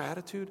this our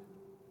attitude?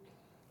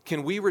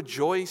 Can we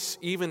rejoice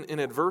even in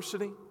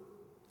adversity?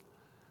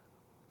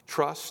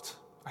 Trust,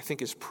 I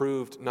think, is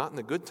proved not in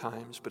the good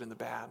times, but in the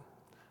bad.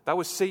 That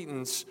was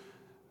Satan's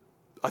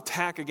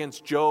attack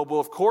against Job. Well,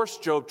 of course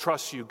Job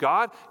trusts you,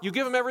 God. You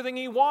give him everything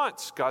he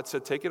wants. God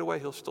said, take it away.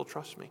 He'll still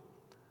trust me.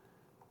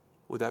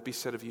 Would that be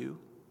said of you?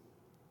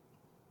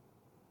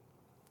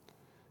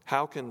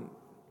 How can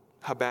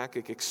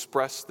Habakkuk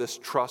express this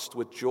trust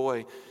with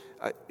joy?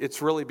 It's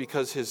really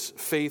because his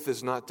faith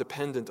is not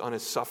dependent on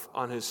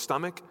his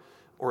stomach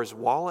or his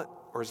wallet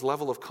or his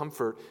level of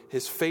comfort.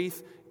 His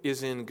faith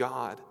is in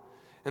God.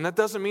 And that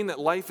doesn't mean that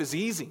life is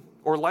easy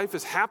or life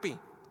is happy.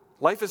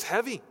 Life is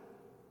heavy.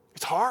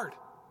 It's hard.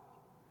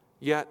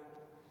 Yet,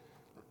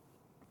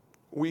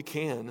 we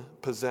can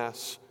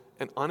possess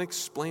an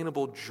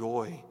unexplainable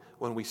joy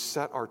when we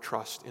set our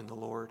trust in the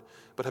Lord.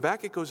 But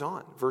Habakkuk goes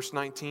on. Verse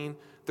 19,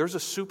 there's a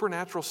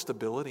supernatural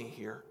stability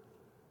here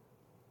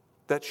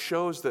that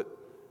shows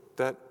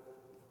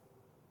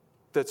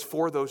that's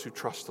for those who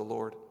trust the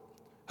Lord.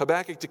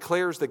 Habakkuk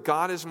declares that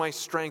God is my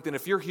strength. And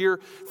if you're here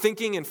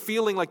thinking and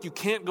feeling like you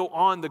can't go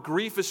on, the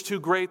grief is too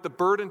great, the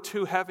burden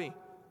too heavy,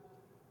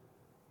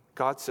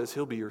 God says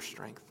he'll be your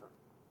strength.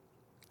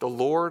 The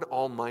Lord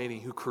Almighty,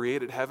 who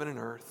created heaven and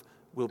earth,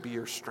 will be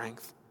your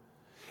strength.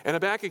 And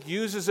Habakkuk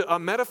uses a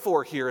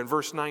metaphor here in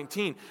verse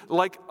 19,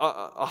 like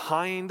a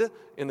hind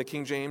in the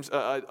King James,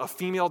 a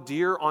female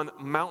deer on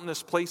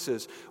mountainous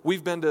places.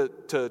 We've been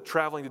to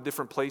traveling to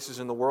different places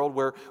in the world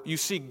where you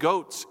see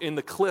goats in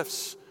the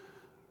cliffs,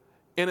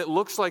 and it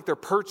looks like they're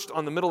perched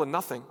on the middle of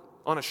nothing,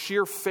 on a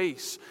sheer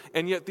face.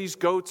 And yet these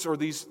goats or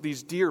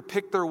these deer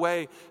pick their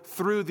way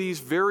through these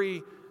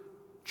very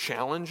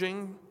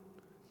challenging,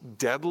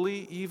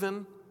 deadly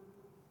even,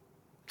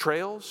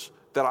 trails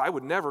that I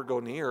would never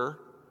go near.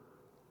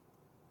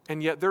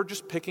 And yet they're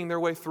just picking their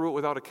way through it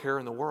without a care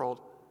in the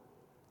world.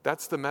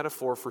 That's the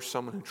metaphor for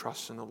someone who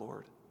trusts in the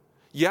Lord.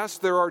 Yes,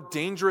 there are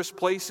dangerous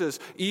places,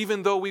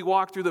 even though we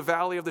walk through the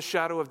valley of the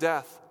shadow of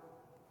death.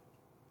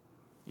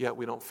 Yet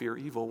we don't fear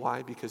evil.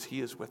 Why? Because he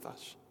is with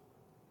us.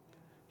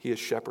 He is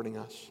shepherding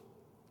us.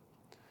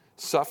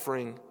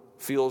 Suffering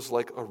feels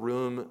like a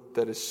room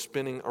that is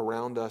spinning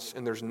around us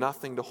and there's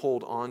nothing to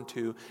hold on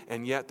to.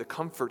 And yet the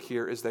comfort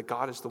here is that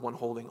God is the one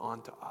holding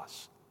on to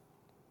us.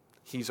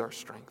 He's our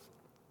strength.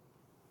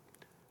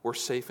 We're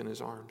safe in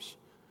his arms.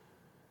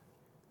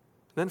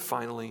 Then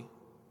finally,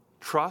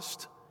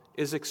 trust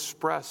is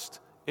expressed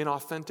in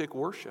authentic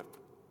worship.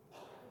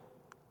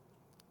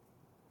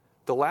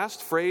 The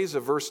last phrase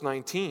of verse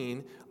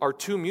 19 are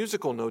two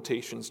musical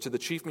notations to the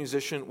chief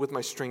musician with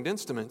my stringed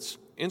instruments.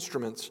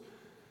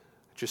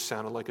 It just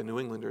sounded like a New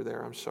Englander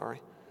there, I'm sorry.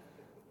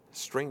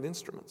 Stringed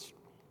instruments.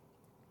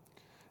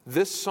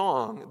 This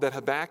song that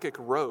Habakkuk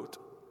wrote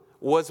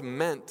was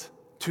meant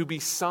to be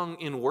sung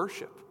in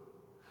worship.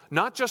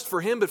 Not just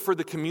for him, but for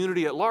the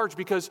community at large,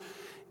 because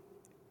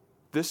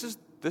this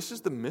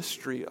is the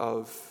mystery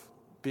of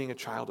being a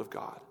child of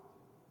God,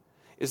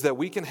 is that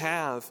we can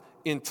have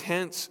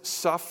intense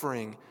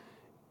suffering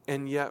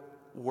and yet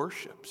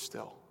worship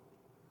still.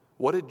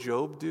 What did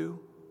Job do?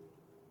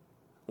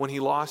 When he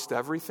lost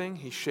everything,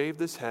 he shaved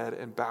his head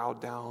and bowed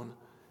down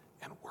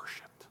and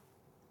worshiped.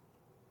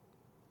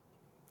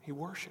 He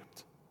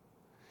worshiped.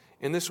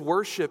 And this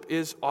worship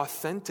is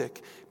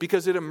authentic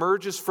because it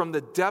emerges from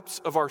the depths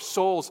of our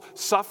souls.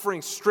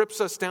 Suffering strips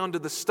us down to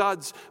the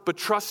studs, but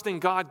trusting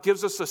God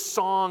gives us a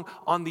song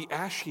on the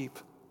ash heap.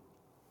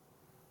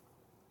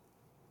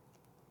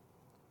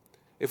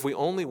 If we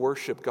only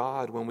worship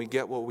God when we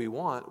get what we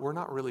want, we're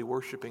not really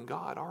worshiping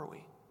God, are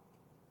we?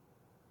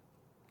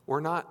 We're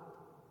not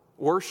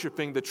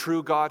worshiping the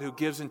true God who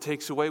gives and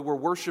takes away. We're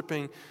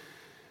worshiping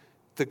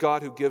the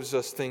God who gives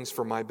us things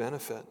for my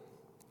benefit.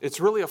 It's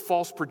really a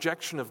false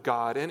projection of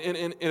God. And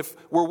if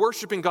we're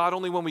worshiping God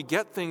only when we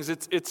get things,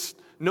 it's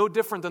no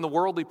different than the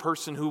worldly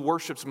person who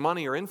worships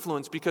money or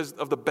influence because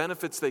of the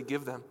benefits they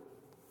give them.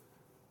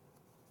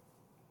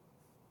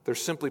 They're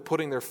simply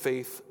putting their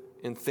faith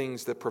in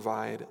things that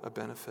provide a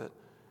benefit.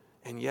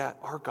 And yet,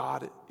 our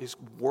God is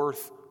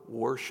worth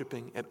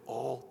worshiping at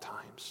all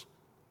times,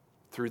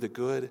 through the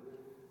good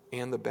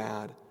and the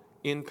bad,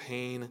 in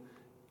pain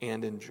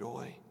and in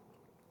joy.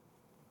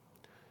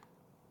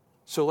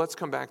 So let's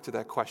come back to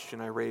that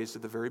question I raised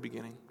at the very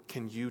beginning.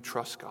 Can you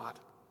trust God?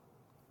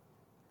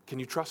 Can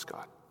you trust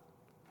God?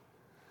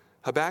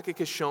 Habakkuk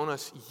has shown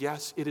us,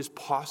 yes, it is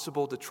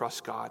possible to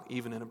trust God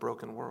even in a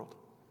broken world.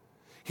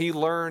 He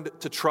learned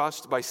to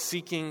trust by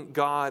seeking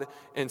God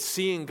and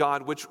seeing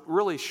God, which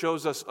really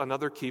shows us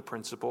another key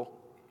principle.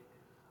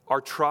 Our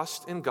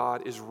trust in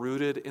God is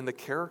rooted in the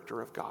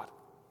character of God.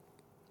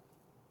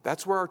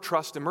 That's where our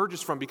trust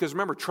emerges from. Because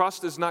remember,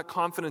 trust is not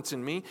confidence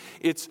in me.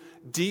 It's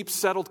deep,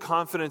 settled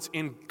confidence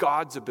in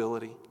God's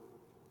ability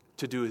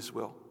to do His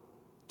will,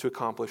 to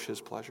accomplish His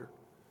pleasure.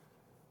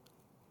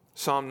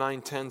 Psalm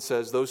 9:10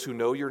 says, "Those who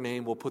know your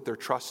name will put their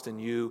trust in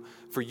you.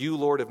 For you,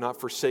 Lord, have not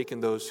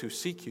forsaken those who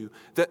seek you."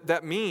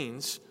 That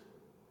means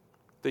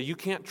that you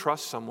can't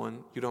trust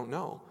someone you don't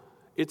know.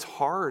 It's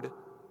hard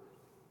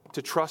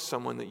to trust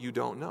someone that you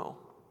don't know.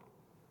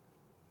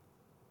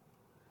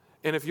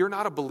 And if you're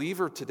not a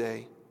believer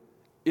today,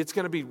 it's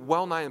going to be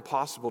well nigh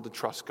impossible to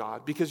trust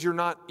God because you're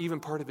not even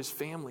part of His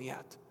family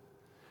yet.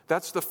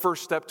 That's the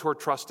first step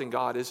toward trusting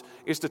God is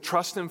to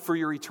trust Him for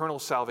your eternal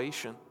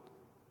salvation.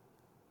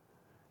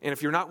 And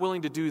if you're not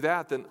willing to do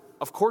that, then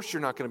of course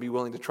you're not going to be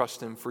willing to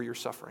trust Him for your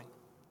suffering.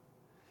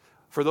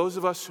 For those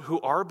of us who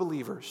are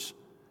believers,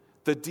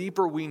 the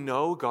deeper we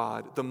know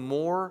God, the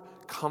more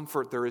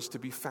comfort there is to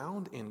be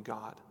found in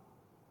God.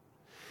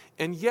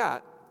 And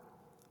yet,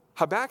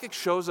 Habakkuk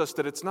shows us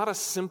that it's not a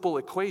simple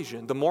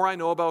equation. The more I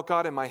know about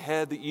God in my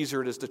head, the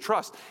easier it is to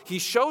trust. He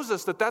shows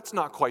us that that's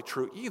not quite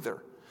true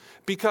either.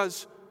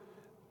 Because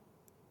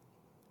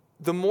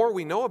the more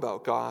we know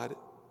about God,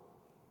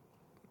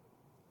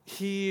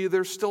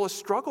 there's still a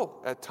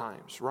struggle at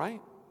times,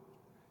 right?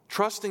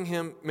 Trusting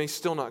Him may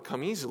still not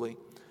come easily.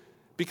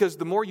 Because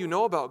the more you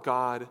know about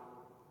God,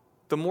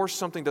 the more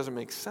something doesn't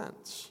make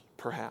sense,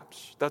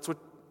 perhaps. That's what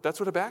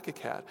Habakkuk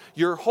had.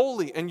 You're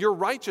holy and you're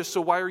righteous,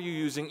 so why are you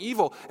using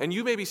evil? And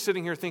you may be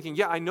sitting here thinking,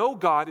 yeah, I know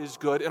God is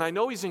good and I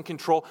know He's in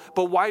control,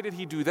 but why did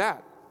He do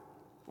that?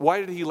 Why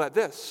did He let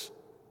this?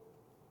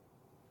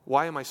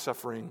 Why am I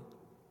suffering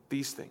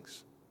these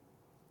things?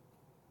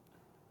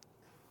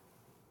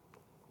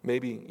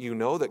 Maybe you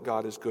know that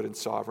God is good and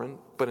sovereign,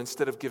 but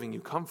instead of giving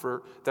you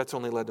comfort, that's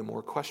only led to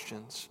more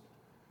questions.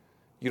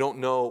 You don't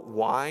know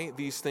why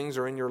these things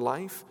are in your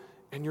life,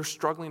 and you're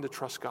struggling to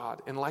trust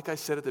God. And like I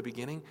said at the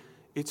beginning,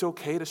 it's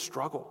okay to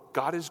struggle.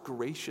 God is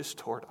gracious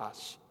toward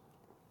us.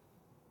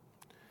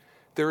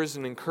 There is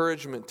an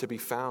encouragement to be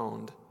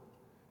found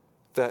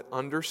that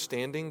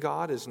understanding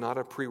God is not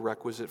a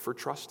prerequisite for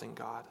trusting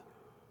God.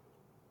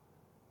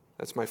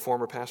 That's my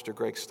former pastor,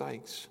 Greg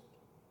Stykes.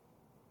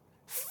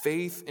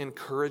 Faith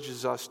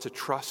encourages us to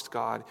trust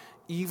God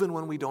even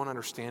when we don't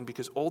understand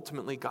because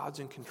ultimately God's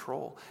in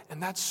control.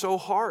 And that's so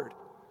hard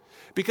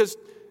because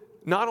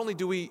not only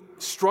do we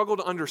struggle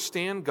to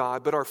understand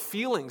God, but our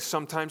feelings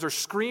sometimes are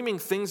screaming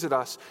things at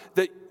us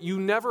that you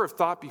never have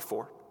thought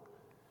before.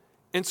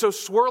 And so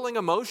swirling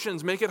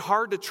emotions make it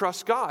hard to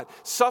trust God.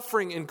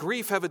 Suffering and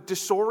grief have a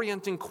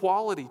disorienting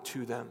quality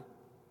to them.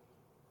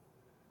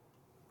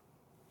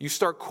 You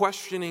start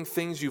questioning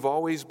things you've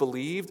always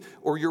believed,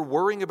 or you're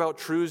worrying about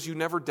truths you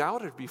never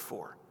doubted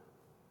before.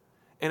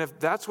 And if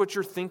that's what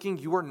you're thinking,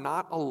 you are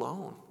not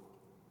alone.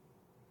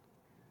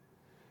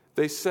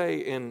 They say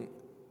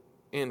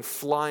in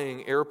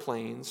flying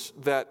airplanes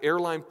that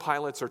airline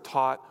pilots are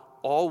taught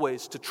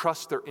always to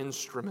trust their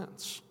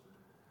instruments.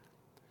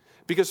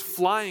 Because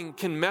flying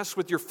can mess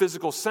with your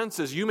physical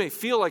senses. You may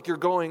feel like you're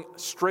going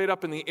straight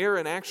up in the air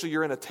and actually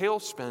you're in a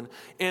tailspin.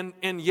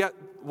 And yet,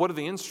 what do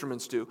the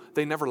instruments do?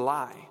 They never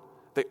lie.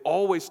 They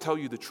always tell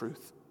you the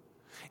truth.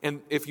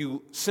 And if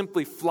you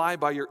simply fly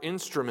by your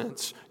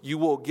instruments, you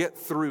will get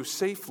through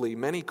safely.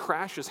 Many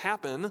crashes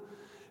happen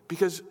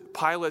because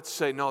pilots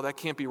say, no, that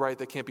can't be right,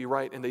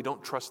 and they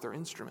don't trust their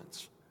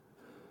instruments.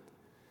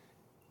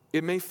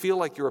 It may feel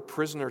like you're a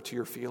prisoner to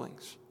your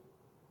feelings.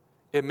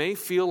 It may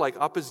feel like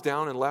up is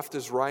down and left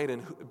is right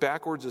and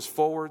backwards is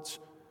forwards.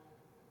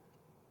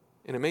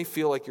 And it may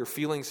feel like your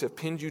feelings have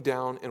pinned you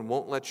down and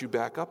won't let you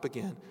back up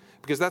again.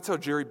 Because that's how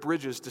Jerry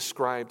Bridges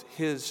described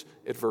his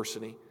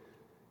adversity.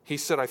 He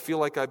said, I feel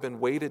like I've been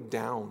weighted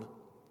down.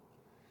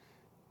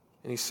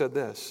 And he said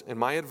this, in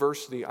my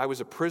adversity, I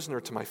was a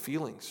prisoner to my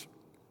feelings.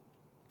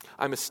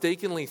 I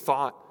mistakenly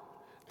thought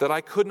that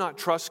I could not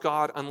trust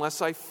God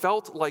unless I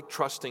felt like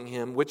trusting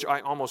Him, which I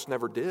almost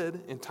never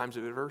did in times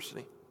of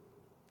adversity.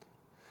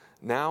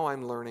 Now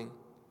I'm learning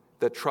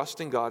that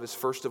trusting God is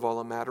first of all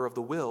a matter of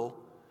the will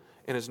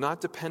and is not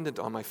dependent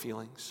on my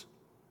feelings.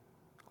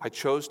 I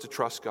chose to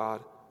trust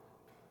God,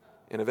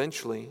 and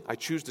eventually, I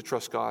choose to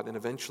trust God, and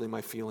eventually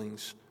my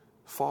feelings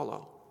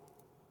follow.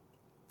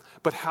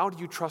 But how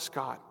do you trust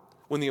God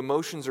when the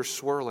emotions are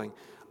swirling?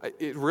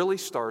 It really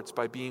starts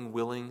by being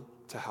willing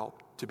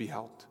to be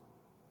helped.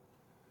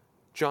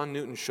 John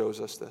Newton shows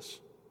us this.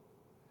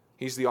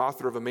 He's the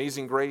author of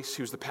Amazing Grace.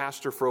 He was the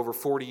pastor for over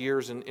 40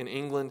 years in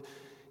England.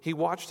 He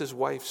watched his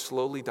wife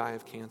slowly die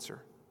of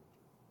cancer.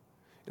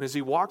 And as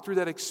he walked through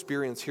that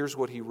experience, here's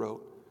what he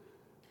wrote.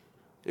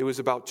 It was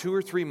about 2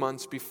 or 3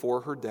 months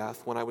before her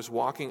death when I was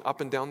walking up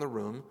and down the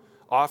room,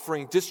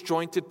 offering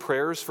disjointed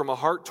prayers from a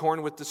heart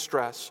torn with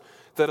distress,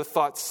 that a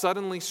thought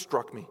suddenly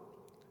struck me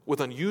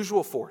with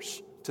unusual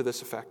force to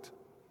this effect.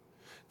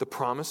 The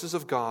promises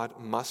of God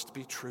must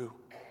be true.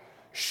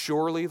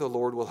 Surely the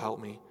Lord will help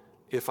me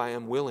if I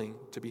am willing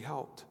to be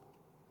helped.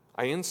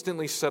 I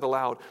instantly said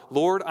aloud,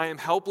 Lord, I am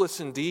helpless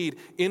indeed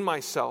in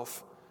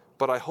myself,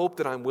 but I hope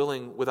that I'm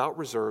willing without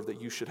reserve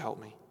that you should help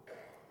me.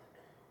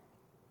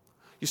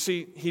 You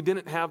see, he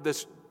didn't have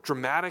this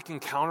dramatic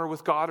encounter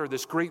with God or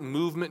this great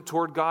movement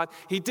toward God.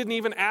 He didn't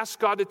even ask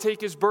God to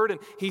take his burden.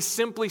 He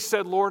simply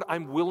said, Lord,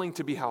 I'm willing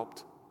to be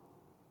helped.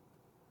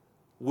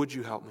 Would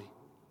you help me?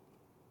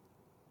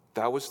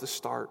 That was the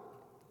start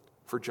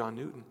for John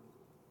Newton.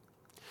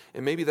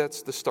 And maybe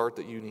that's the start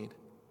that you need.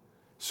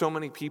 So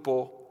many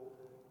people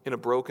in a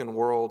broken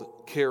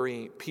world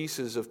carry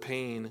pieces of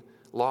pain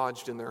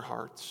lodged in their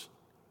hearts.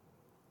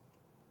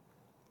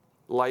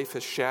 Life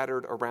has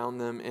shattered around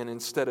them, and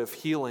instead of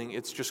healing,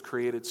 it's just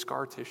created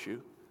scar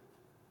tissue.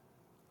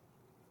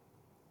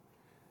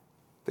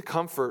 The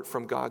comfort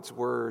from God's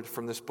word,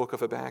 from this book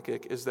of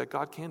Habakkuk, is that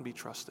God can be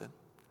trusted,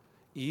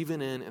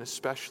 even in and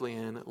especially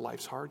in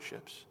life's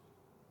hardships.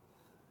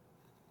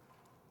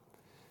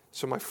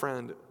 So, my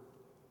friend,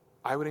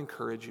 I would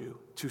encourage you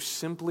to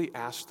simply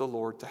ask the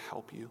Lord to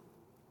help you.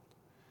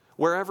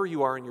 Wherever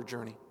you are in your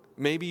journey,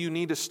 maybe you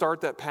need to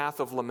start that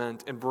path of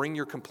lament and bring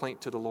your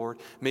complaint to the Lord.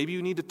 Maybe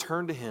you need to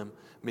turn to Him.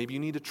 Maybe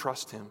you need to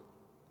trust Him.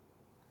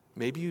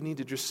 Maybe you need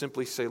to just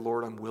simply say,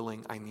 Lord, I'm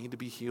willing. I need to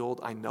be healed.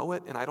 I know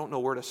it, and I don't know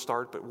where to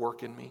start, but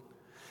work in me.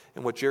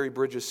 And what Jerry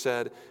Bridges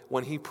said,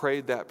 when he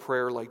prayed that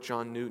prayer like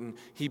John Newton,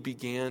 he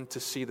began to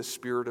see the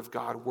Spirit of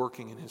God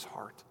working in his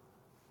heart.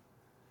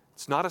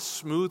 It's not a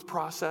smooth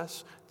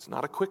process. It's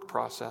not a quick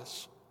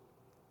process.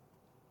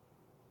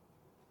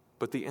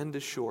 But the end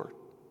is sure.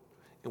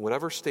 In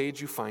whatever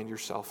stage you find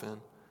yourself in,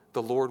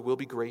 the Lord will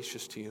be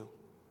gracious to you.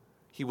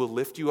 He will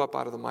lift you up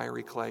out of the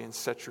miry clay and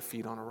set your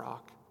feet on a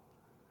rock.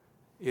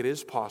 It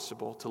is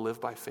possible to live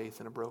by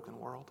faith in a broken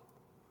world.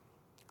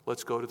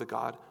 Let's go to the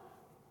God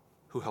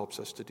who helps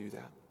us to do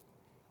that.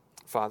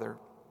 Father,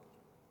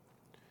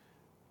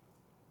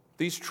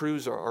 these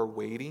truths are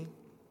weighty.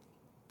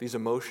 These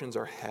emotions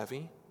are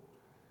heavy.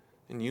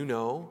 And you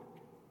know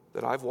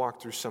that I've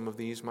walked through some of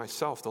these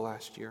myself the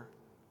last year.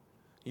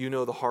 You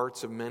know the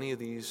hearts of many of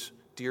these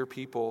dear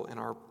people in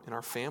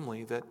our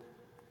family that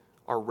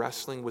are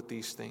wrestling with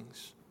these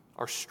things,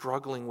 are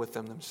struggling with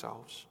them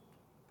themselves.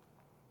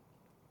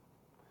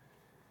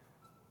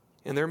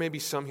 And there may be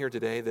some here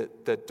today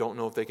that don't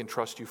know if they can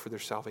trust you for their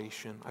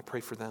salvation. I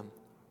pray for them.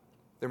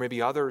 There may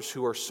be others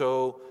who are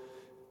so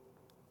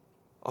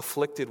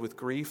afflicted with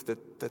grief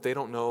that they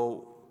don't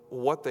know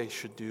what they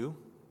should do.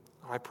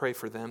 I pray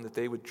for them that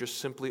they would just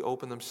simply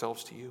open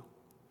themselves to you.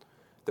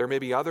 There may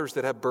be others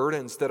that have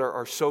burdens that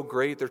are so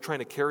great, they're trying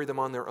to carry them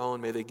on their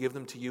own. May they give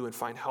them to you and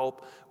find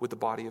help with the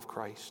body of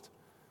Christ.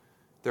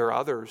 There are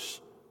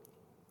others,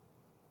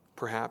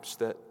 perhaps,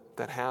 that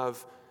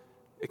have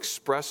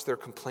expressed their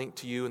complaint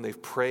to you and they've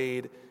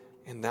prayed,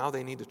 and now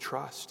they need to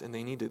trust and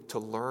they need to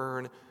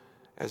learn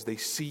as they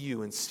see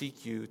you and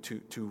seek you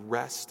to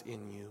rest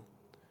in you.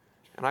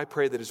 And I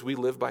pray that as we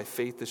live by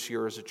faith this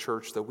year as a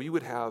church, that we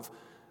would have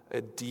a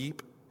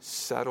deep,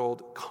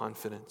 settled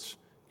confidence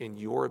in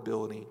your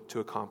ability to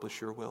accomplish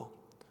your will.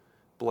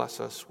 Bless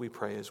us, we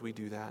pray, as we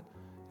do that,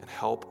 and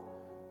help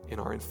in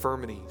our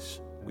infirmities,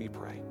 we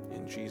pray.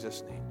 In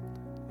Jesus' name,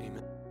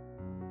 amen.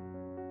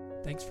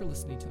 Thanks for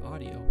listening to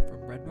audio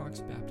from Red Rocks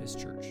Baptist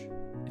Church.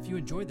 If you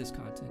enjoyed this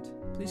content,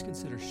 please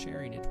consider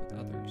sharing it with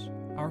others.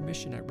 Our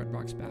mission at Red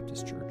Rocks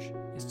Baptist Church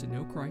is to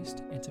know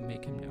Christ and to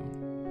make Him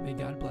known. May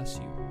God bless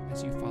you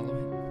as you follow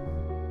Him.